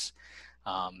the Woods.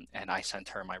 And I sent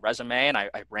her my resume, and I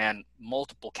ran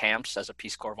multiple camps as a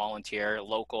Peace Corps volunteer,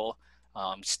 local,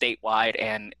 statewide,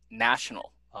 and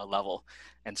national level.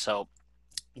 And so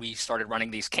we started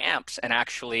running these camps, and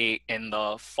actually in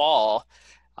the fall,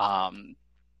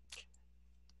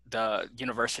 the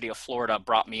University of Florida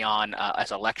brought me on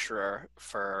as a lecturer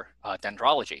for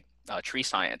dendrology tree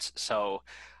science. So,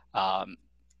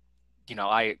 you know,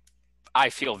 I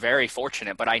feel very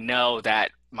fortunate, but I know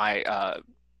that my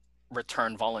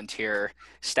return volunteer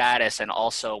status and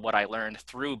also what I learned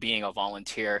through being a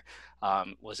volunteer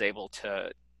was able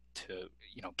to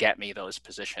you know, get me those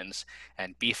positions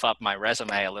and beef up my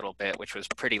resume a little bit, which was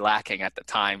pretty lacking at the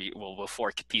time, well,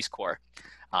 before Peace Corps.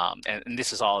 And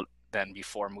this is all then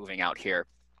before moving out here.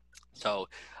 So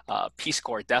Peace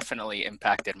Corps definitely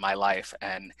impacted my life.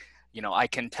 And, you know, I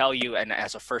can tell you, and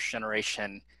as a first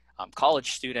generation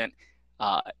college student,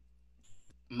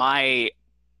 my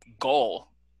goal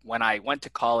when I went to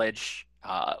college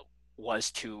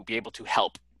was to be able to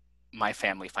help my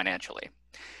family financially.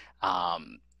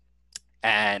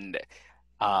 And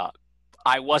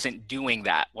I wasn't doing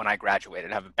that when I graduated.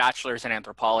 I have a bachelor's in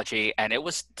anthropology, and it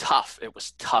was tough. It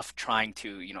was tough trying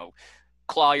to, you know,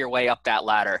 claw your way up that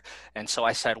ladder. And so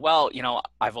I said, well, you know,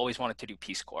 I've always wanted to do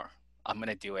Peace Corps. I'm going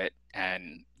to do it,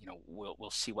 and, you know, we'll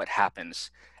see what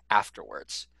happens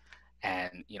afterwards.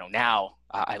 And, you know, now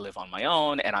I live on my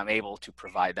own, and I'm able to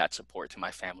provide that support to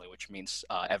my family, which means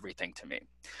everything to me.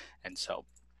 And so,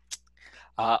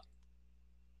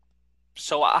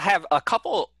 so I have a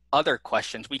couple other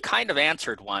questions. We kind of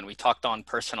answered one. We talked on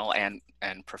personal and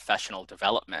professional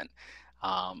development.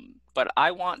 But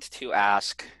I want to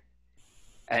ask,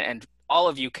 and all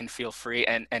of you can feel free,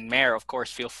 and Mayor, of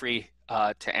course, feel free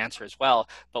to answer as well.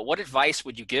 But what advice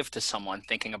would you give to someone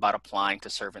thinking about applying to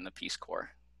serve in the Peace Corps?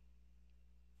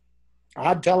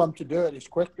 I'd tell them to do it as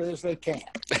quickly as they can.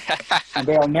 And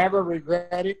they'll never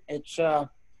regret it. It's,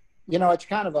 you know, it's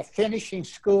kind of a finishing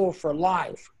school for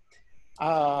life.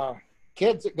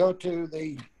 Kids that go to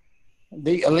the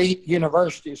elite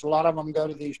universities, a lot of them go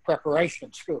to these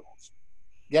preparation schools,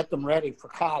 get them ready for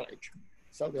college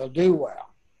so they'll do well.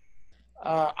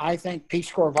 I think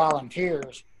Peace Corps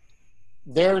volunteers,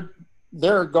 they're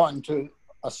going to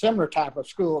a similar type of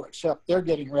school, except they're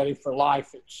getting ready for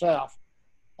life itself,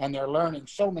 and they're learning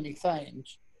so many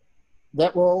things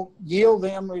that will yield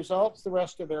them results the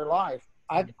rest of their life.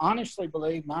 I honestly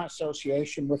believe my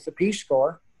association with the Peace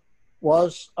Corps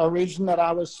was a reason that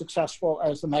I was successful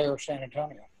as the mayor of San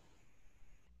Antonio.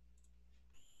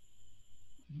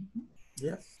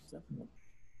 Yes, definitely.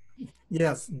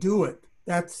 Yes, do it.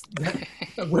 That's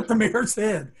what the mayor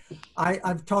said.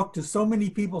 I've talked to so many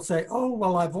people say, oh,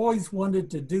 well, I've always wanted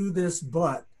to do this,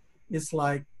 but it's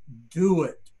like, do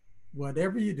it.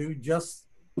 Whatever you do, just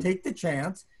take the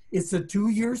chance. It's a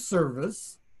 2-year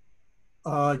service.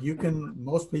 You can,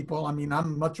 most people, I mean,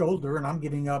 I'm much older and I'm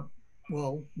giving up,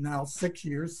 well, now 6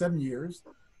 years, 7 years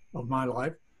of my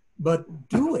life, but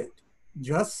do it.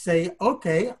 Just say,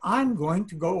 okay, I'm going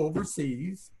to go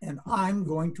overseas and I'm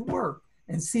going to work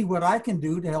and see what I can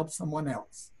do to help someone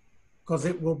else. Because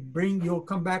it will bring, you'll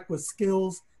come back with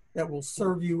skills that will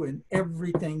serve you in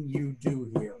everything you do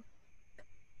here.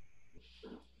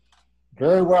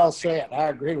 Very well said. I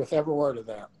agree with every word of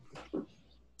that.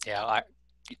 Yeah,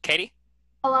 Katie?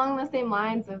 Along the same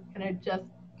lines of kind of just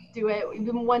do it,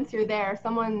 even once you're there,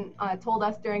 someone told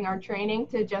us during our training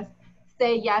to just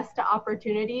say yes to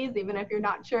opportunities, even if you're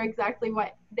not sure exactly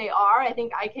what they are. I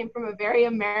think I came from a very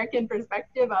American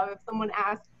perspective of, if someone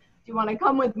asked, do you want to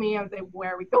come with me? I would say,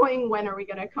 where are we going? When are we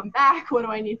going to come back? What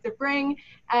do I need to bring?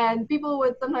 And people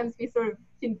would sometimes be sort of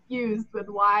confused with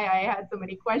why I had so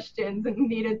many questions and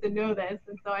needed to know this.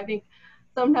 And so I think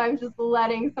sometimes just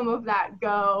letting some of that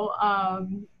go.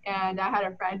 And I had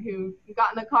a friend who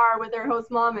got in the car with her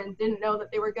host mom and didn't know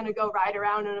that they were going to go ride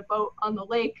around in a boat on the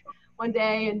lake one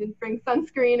day and didn't bring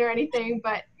sunscreen or anything,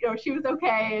 but you know, she was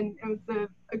okay, and it was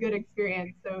a good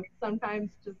experience. So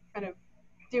sometimes just kind of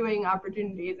doing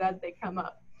opportunities as they come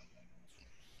up.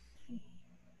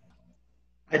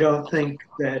 I don't think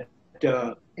that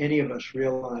any of us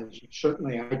realized,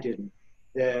 certainly I didn't,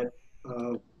 that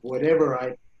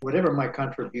whatever my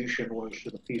contribution was to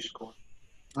the Peace Corps,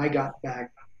 I got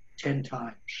back 10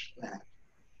 times that.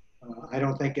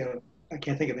 I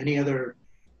can't think of any other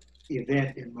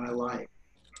event in my life,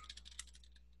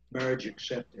 marriage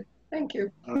accepted, Thank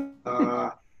you.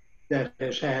 that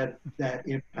has had that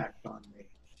impact on me.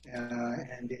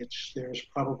 And there's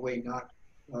probably not,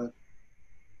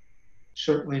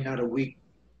 certainly not a week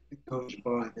that goes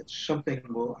by that something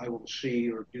I will see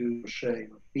or do or say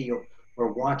or feel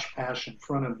or watch pass in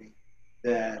front of me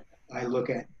that I look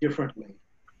at differently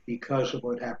because of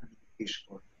what happened in the Peace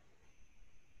Corps.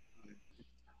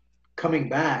 Coming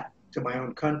back to my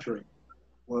own country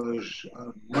was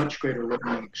a much greater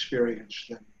learning experience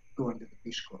than going to the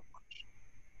Peace Corps was.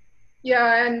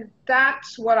 Yeah, and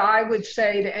that's what I would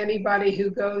say to anybody who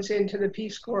goes into the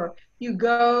Peace Corps. You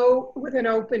go with an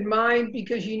open mind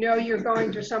because you know you're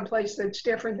going to someplace that's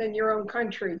different than your own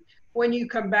country. When you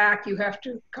come back, you have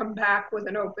to come back with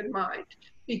an open mind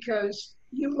because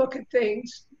you look at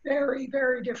things very,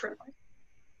 very differently.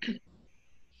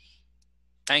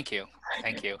 Thank you.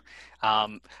 Thank you.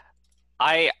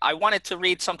 I wanted to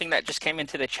read something that just came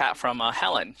into the chat from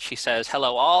Helen. She says,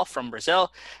 hello all from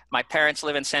Brazil. My parents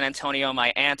live in San Antonio.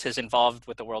 My aunt is involved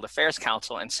with the World Affairs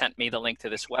Council and sent me the link to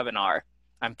this webinar.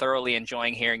 I'm thoroughly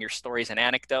enjoying hearing your stories and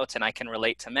anecdotes, and I can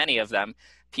relate to many of them.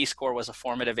 Peace Corps was a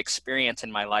formative experience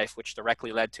in my life, which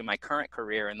directly led to my current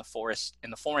career in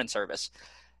the Foreign Service.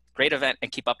 Great event,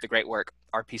 and keep up the great work.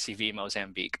 RPCV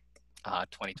Mozambique,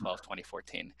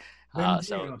 2012-2014.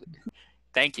 So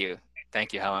thank you.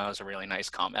 Thank you, Helen. That was a really nice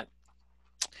comment.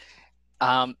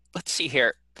 Let's see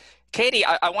here. Katy,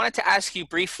 I wanted to ask you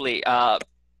briefly, let's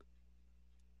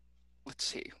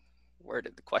see, where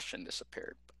did the question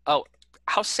disappear? Oh,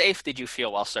 how safe did you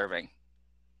feel while serving?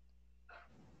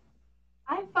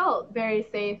 I felt very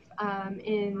safe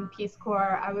in Peace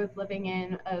Corps. I was living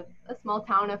in a small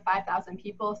town of 5,000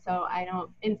 people, so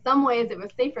in some ways it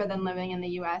was safer than living in the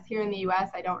US. Here in the US,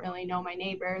 I don't really know my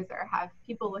neighbors or have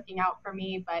people looking out for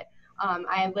me, but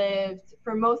I lived,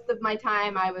 for most of my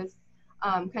time, I was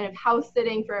kind of house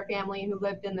sitting for a family who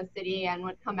lived in the city and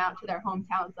would come out to their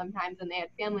hometown sometimes, and they had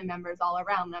family members all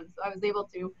around them. So I was able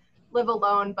to live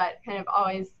alone, but kind of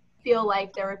always feel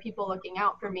like there were people looking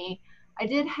out for me. I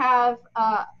did have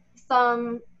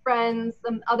some friends,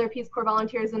 some other Peace Corps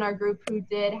volunteers in our group who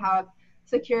did have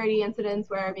security incidents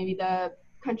where maybe the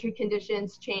country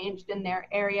conditions changed in their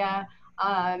area,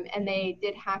 and they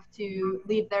did have to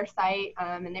leave their site,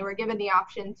 and they were given the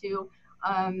option to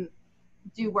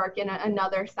do work in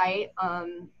another site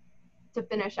to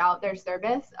finish out their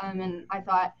service. And I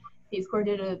thought Peace Corps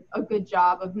did a good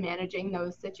job of managing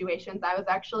those situations. I was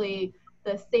actually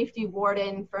the safety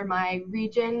warden for my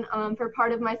region for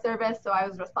part of my service, so I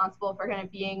was responsible for kind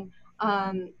of being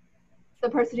the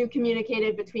person who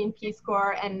communicated between Peace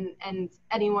Corps and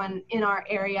anyone in our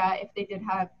area if they did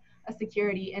have a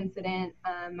security incident.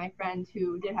 My friend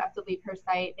who did have to leave her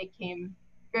site, they came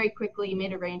very quickly,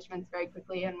 made arrangements very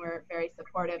quickly, and were very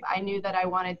supportive. I knew that I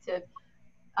wanted to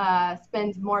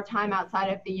spend more time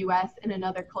outside of the US in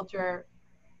another culture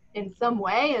in some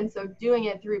way, and so doing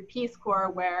it through Peace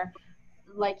Corps, where,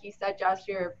 like you said, Josh,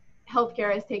 your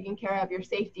healthcare is taken care of, your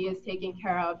safety is taken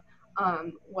care of,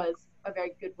 was a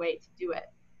very good way to do it.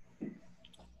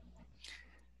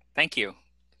 Thank you.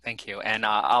 Thank you. And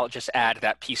I'll just add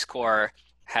that Peace Corps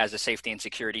has a safety and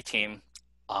security team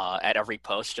at every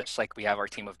post, just like we have our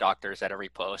team of doctors at every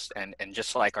post. And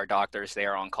just like our doctors, they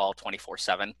are on call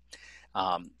 24/7.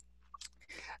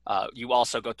 You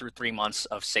also go through 3 months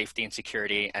of safety and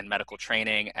security and medical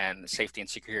training, and the safety and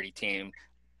security team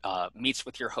meets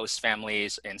with your host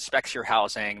families, inspects your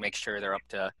housing, makes sure they're up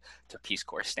to Peace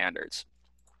Corps standards.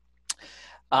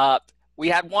 We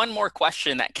had one more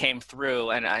question that came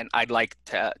through, and I'd like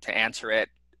to answer it.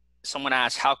 Someone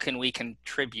asked, how can we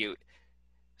continue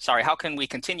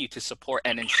to support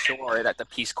and ensure that the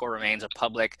Peace Corps remains a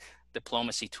public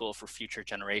diplomacy tool for future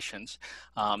generations?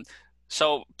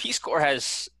 So Peace Corps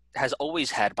has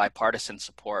always had bipartisan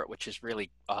support, which is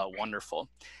really wonderful.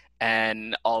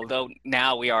 And although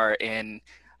now we are in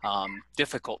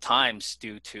difficult times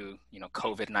due to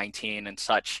COVID-19 and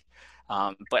such,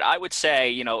 but I would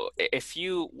say, if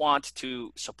you want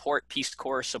to support Peace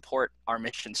Corps, support our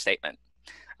mission statement,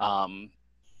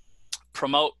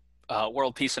 promote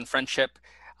world peace and friendship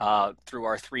through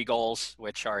our 3 goals,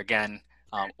 which are, again,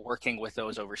 working with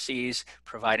those overseas,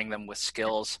 providing them with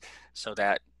skills so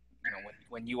that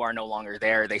when you are no longer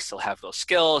there, they still have those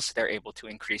skills, they're able to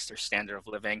increase their standard of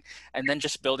living, and then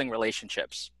just building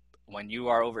relationships. When you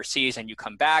are overseas and you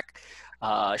come back,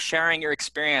 sharing your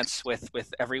experience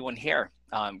with everyone here,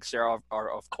 because there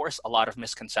are, of course, a lot of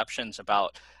misconceptions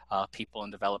about people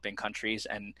in developing countries,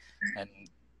 and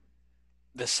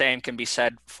the same can be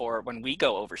said for when we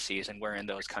go overseas and we're in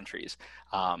those countries.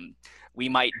 We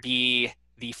might be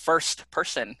the first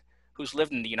person who's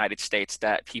lived in the United States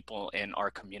that people in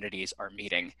our communities are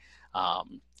meeting,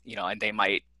 and they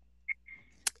might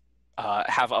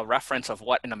have a reference of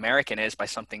what an American is by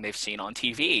something they've seen on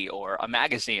TV or a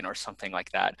magazine or something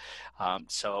like that.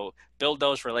 So build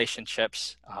those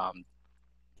relationships,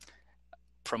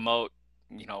 promote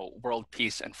world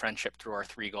peace and friendship through our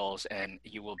 3 goals, and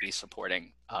you will be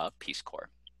supporting Peace Corps.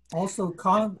 Also,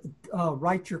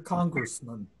 write your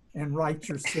congressman and write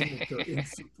your senator in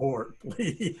support,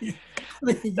 please.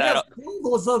 Yes, all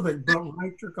those other, but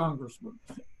write your congressman.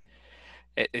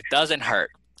 It doesn't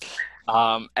hurt.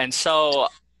 And so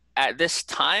at this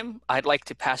time, I'd like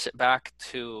to pass it back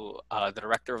to the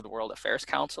Director of the World Affairs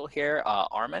Council here,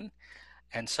 Armin.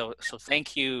 And so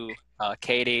thank you,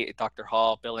 Katy, Dr.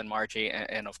 Hall, Bill and Marjie,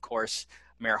 and of course,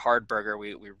 Mayor Hardberger.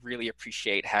 We really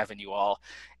appreciate having you all.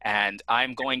 And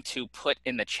I'm going to put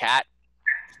in the chat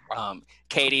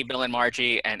Katy, Bill and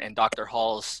Marjie, and Dr.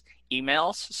 Hall's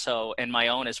emails, so and my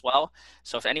own as well.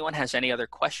 So if anyone has any other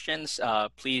questions,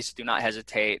 please do not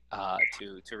hesitate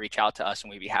to reach out to us, and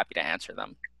we'd be happy to answer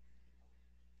them.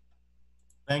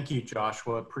 Thank you,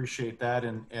 Joshua. Appreciate that.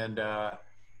 And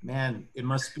man, it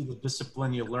must be the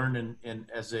discipline you learned in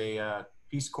as a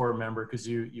Peace Corps member, because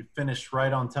you finished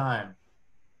right on time.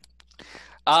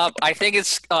 I think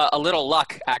it's a little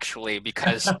luck, actually,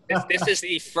 because this is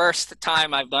the first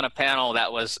time I've done a panel that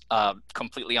was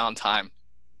completely on time.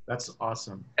 That's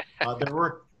awesome.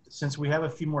 Since we have a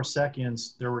few more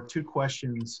seconds, there were two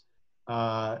questions.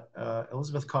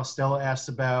 Elizabeth Costello asked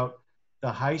about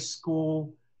the high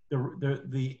school,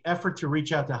 the effort to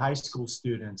reach out to high school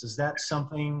students. Is that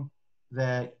something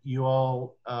that you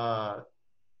all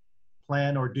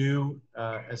plan or do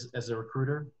as a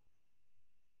recruiter?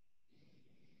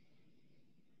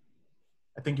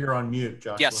 I think you're on mute,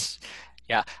 Joshua. Yes.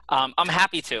 Yeah, I'm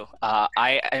happy to.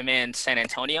 I am in San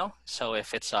Antonio, so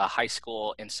if it's a high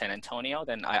school in San Antonio,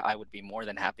 then I would be more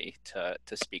than happy to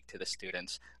speak to the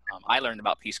students. I learned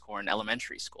about Peace Corps in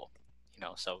elementary school, you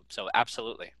know, so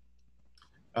absolutely.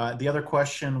 The other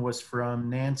question was from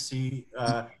Nancy.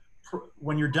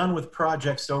 When you're done with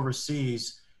projects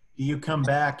overseas, do you come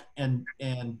back and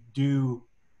do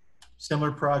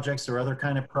similar projects or other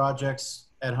kind of projects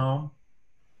at home?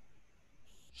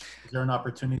 Is there an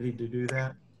opportunity to do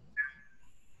that?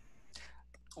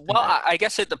 Well, I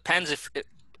guess it depends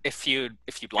if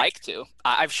you'd like to.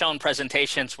 I've shown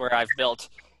presentations where I've built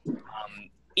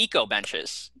eco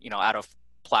benches, you know, out of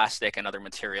plastic and other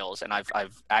materials, and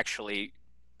I've actually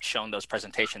shown those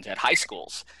presentations at high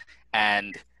schools,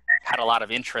 and had a lot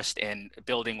of interest in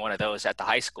building one of those at the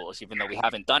high schools, even though we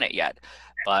haven't done it yet.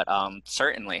 But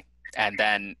certainly, and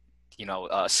then you know,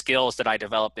 skills that I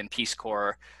developed in Peace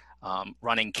Corps.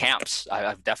 Running camps,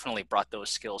 I've definitely brought those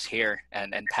skills here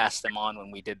and passed them on when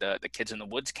we did the Kids in the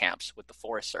Woods camps with the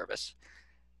Forest Service.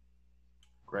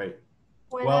 Great.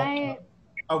 When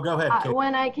oh, go ahead, Kate.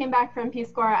 When I came back from Peace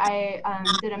Corps, I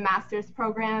did a master's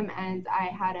program, and I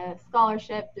had a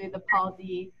scholarship through the Paul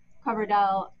D.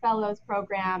 Coverdell Fellows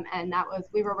Program, and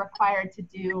we were required to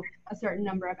do a certain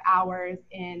number of hours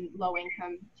in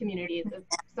low-income communities of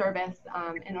service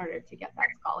in order to get that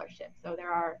scholarship. So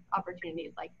there are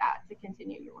opportunities like that to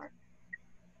continue your work.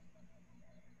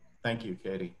 Thank you,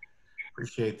 Katy.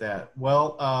 Appreciate that.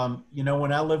 Well, you know,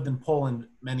 when I lived in Poland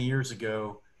many years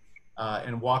ago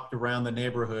and walked around the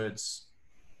neighborhoods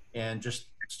and just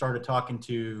started talking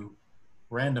to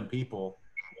random people,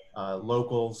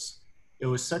 locals, it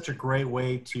was such a great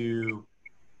way to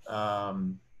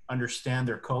understand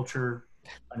their culture,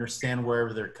 understand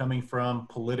wherever they're coming from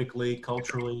politically,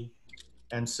 culturally.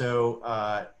 And so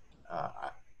I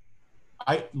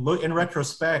look in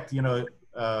retrospect, you know,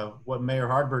 what Mayor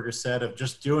Hardberger said of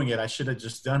just doing it, I should have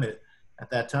just done it at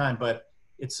that time. But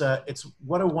it's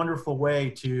what a wonderful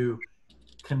way to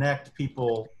connect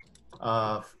people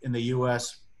in the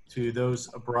U.S. to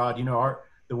those abroad. You know,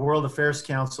 the World Affairs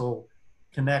Council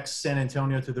connects San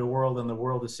Antonio to the world and the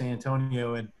world to San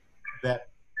Antonio, and that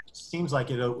seems like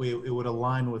it would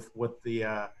align with what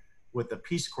the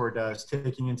Peace Corps does,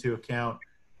 taking into account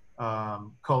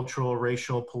cultural,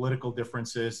 racial, political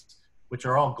differences, which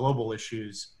are all global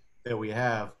issues that we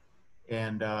have,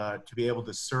 and to be able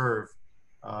to serve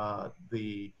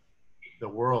the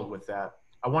world with that.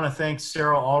 I want to thank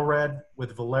Sarah Allred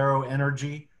with Valero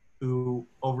Energy, who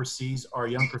oversees our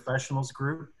Young Professionals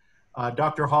group.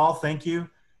 Dr. Hall, thank you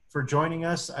for joining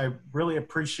us. I really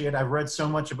appreciate it. I've read so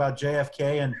much about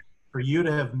JFK, and for you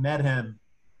to have met him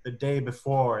the day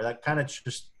before, that kind of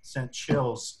just sent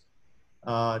chills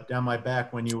down my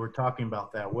back when you were talking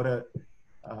about that. What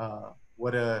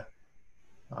a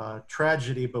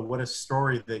tragedy, but what a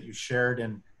story that you shared.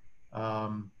 And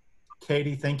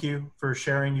Katy, thank you for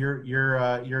sharing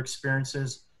your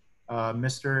experiences.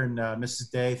 Mr. and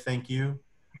Mrs. Day, thank you.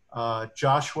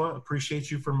 Joshua,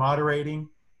 appreciate you for moderating.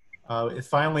 It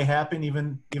finally happened,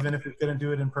 even if we couldn't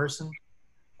do it in person.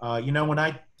 You know, when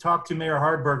I talked to Mayor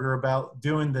Hardberger about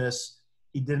doing this,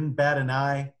 he didn't bat an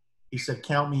eye. He said,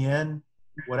 count me in,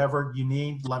 whatever you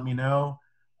need, let me know.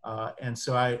 And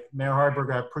so Mayor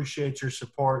Hardberger, I appreciate your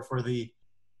support for the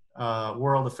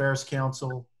World Affairs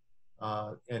Council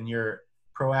and your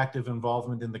proactive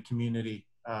involvement in the community.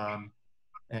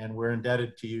 And we're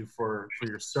indebted to you for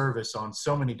your service on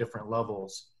so many different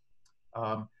levels.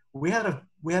 We had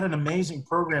an amazing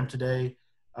program today,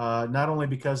 not only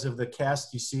because of the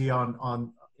cast you see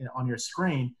on your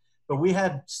screen, but we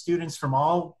had students from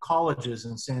all colleges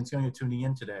in San Antonio tuning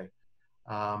in today.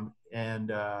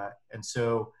 And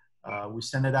so we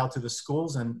sent it out to the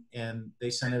schools, and they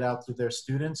sent it out to their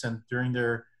students, and during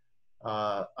their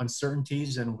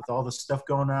uncertainties and with all the stuff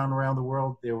going on around the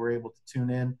world, they were able to tune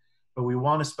in. But we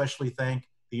want to especially thank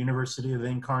the University of the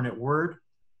Incarnate Word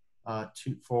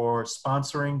for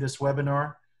sponsoring this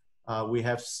webinar. We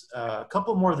have a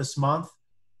couple more this month,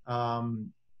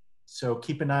 so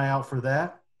keep an eye out for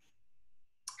that.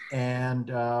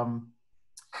 And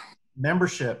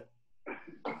membership,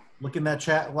 look in that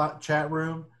chat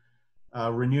room,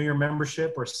 renew your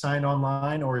membership or sign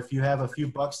online, or if you have a few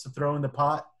bucks to throw in the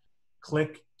pot,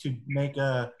 click to make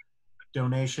a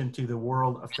donation to the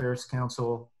World Affairs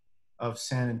Council of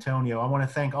San Antonio. I want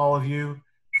to thank all of you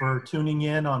for tuning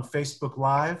in on Facebook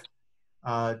Live,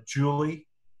 Julie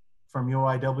from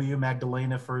UIW,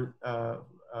 Magdalena for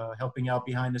helping out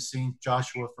behind the scenes,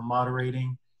 Joshua for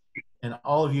moderating, and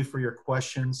all of you for your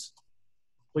questions.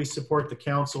 Please support the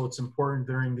council. It's important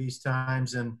during these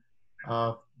times, and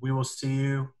we will see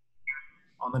you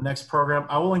on the next program.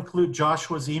 I will include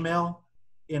Joshua's email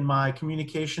in my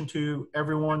communication to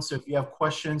everyone, so if you have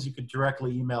questions, you could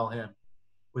directly email him.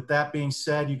 With that being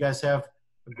said, you guys have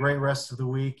a great rest of the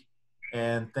week,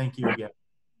 and thank you again.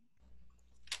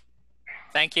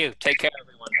 Thank you. Take care,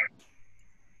 everyone.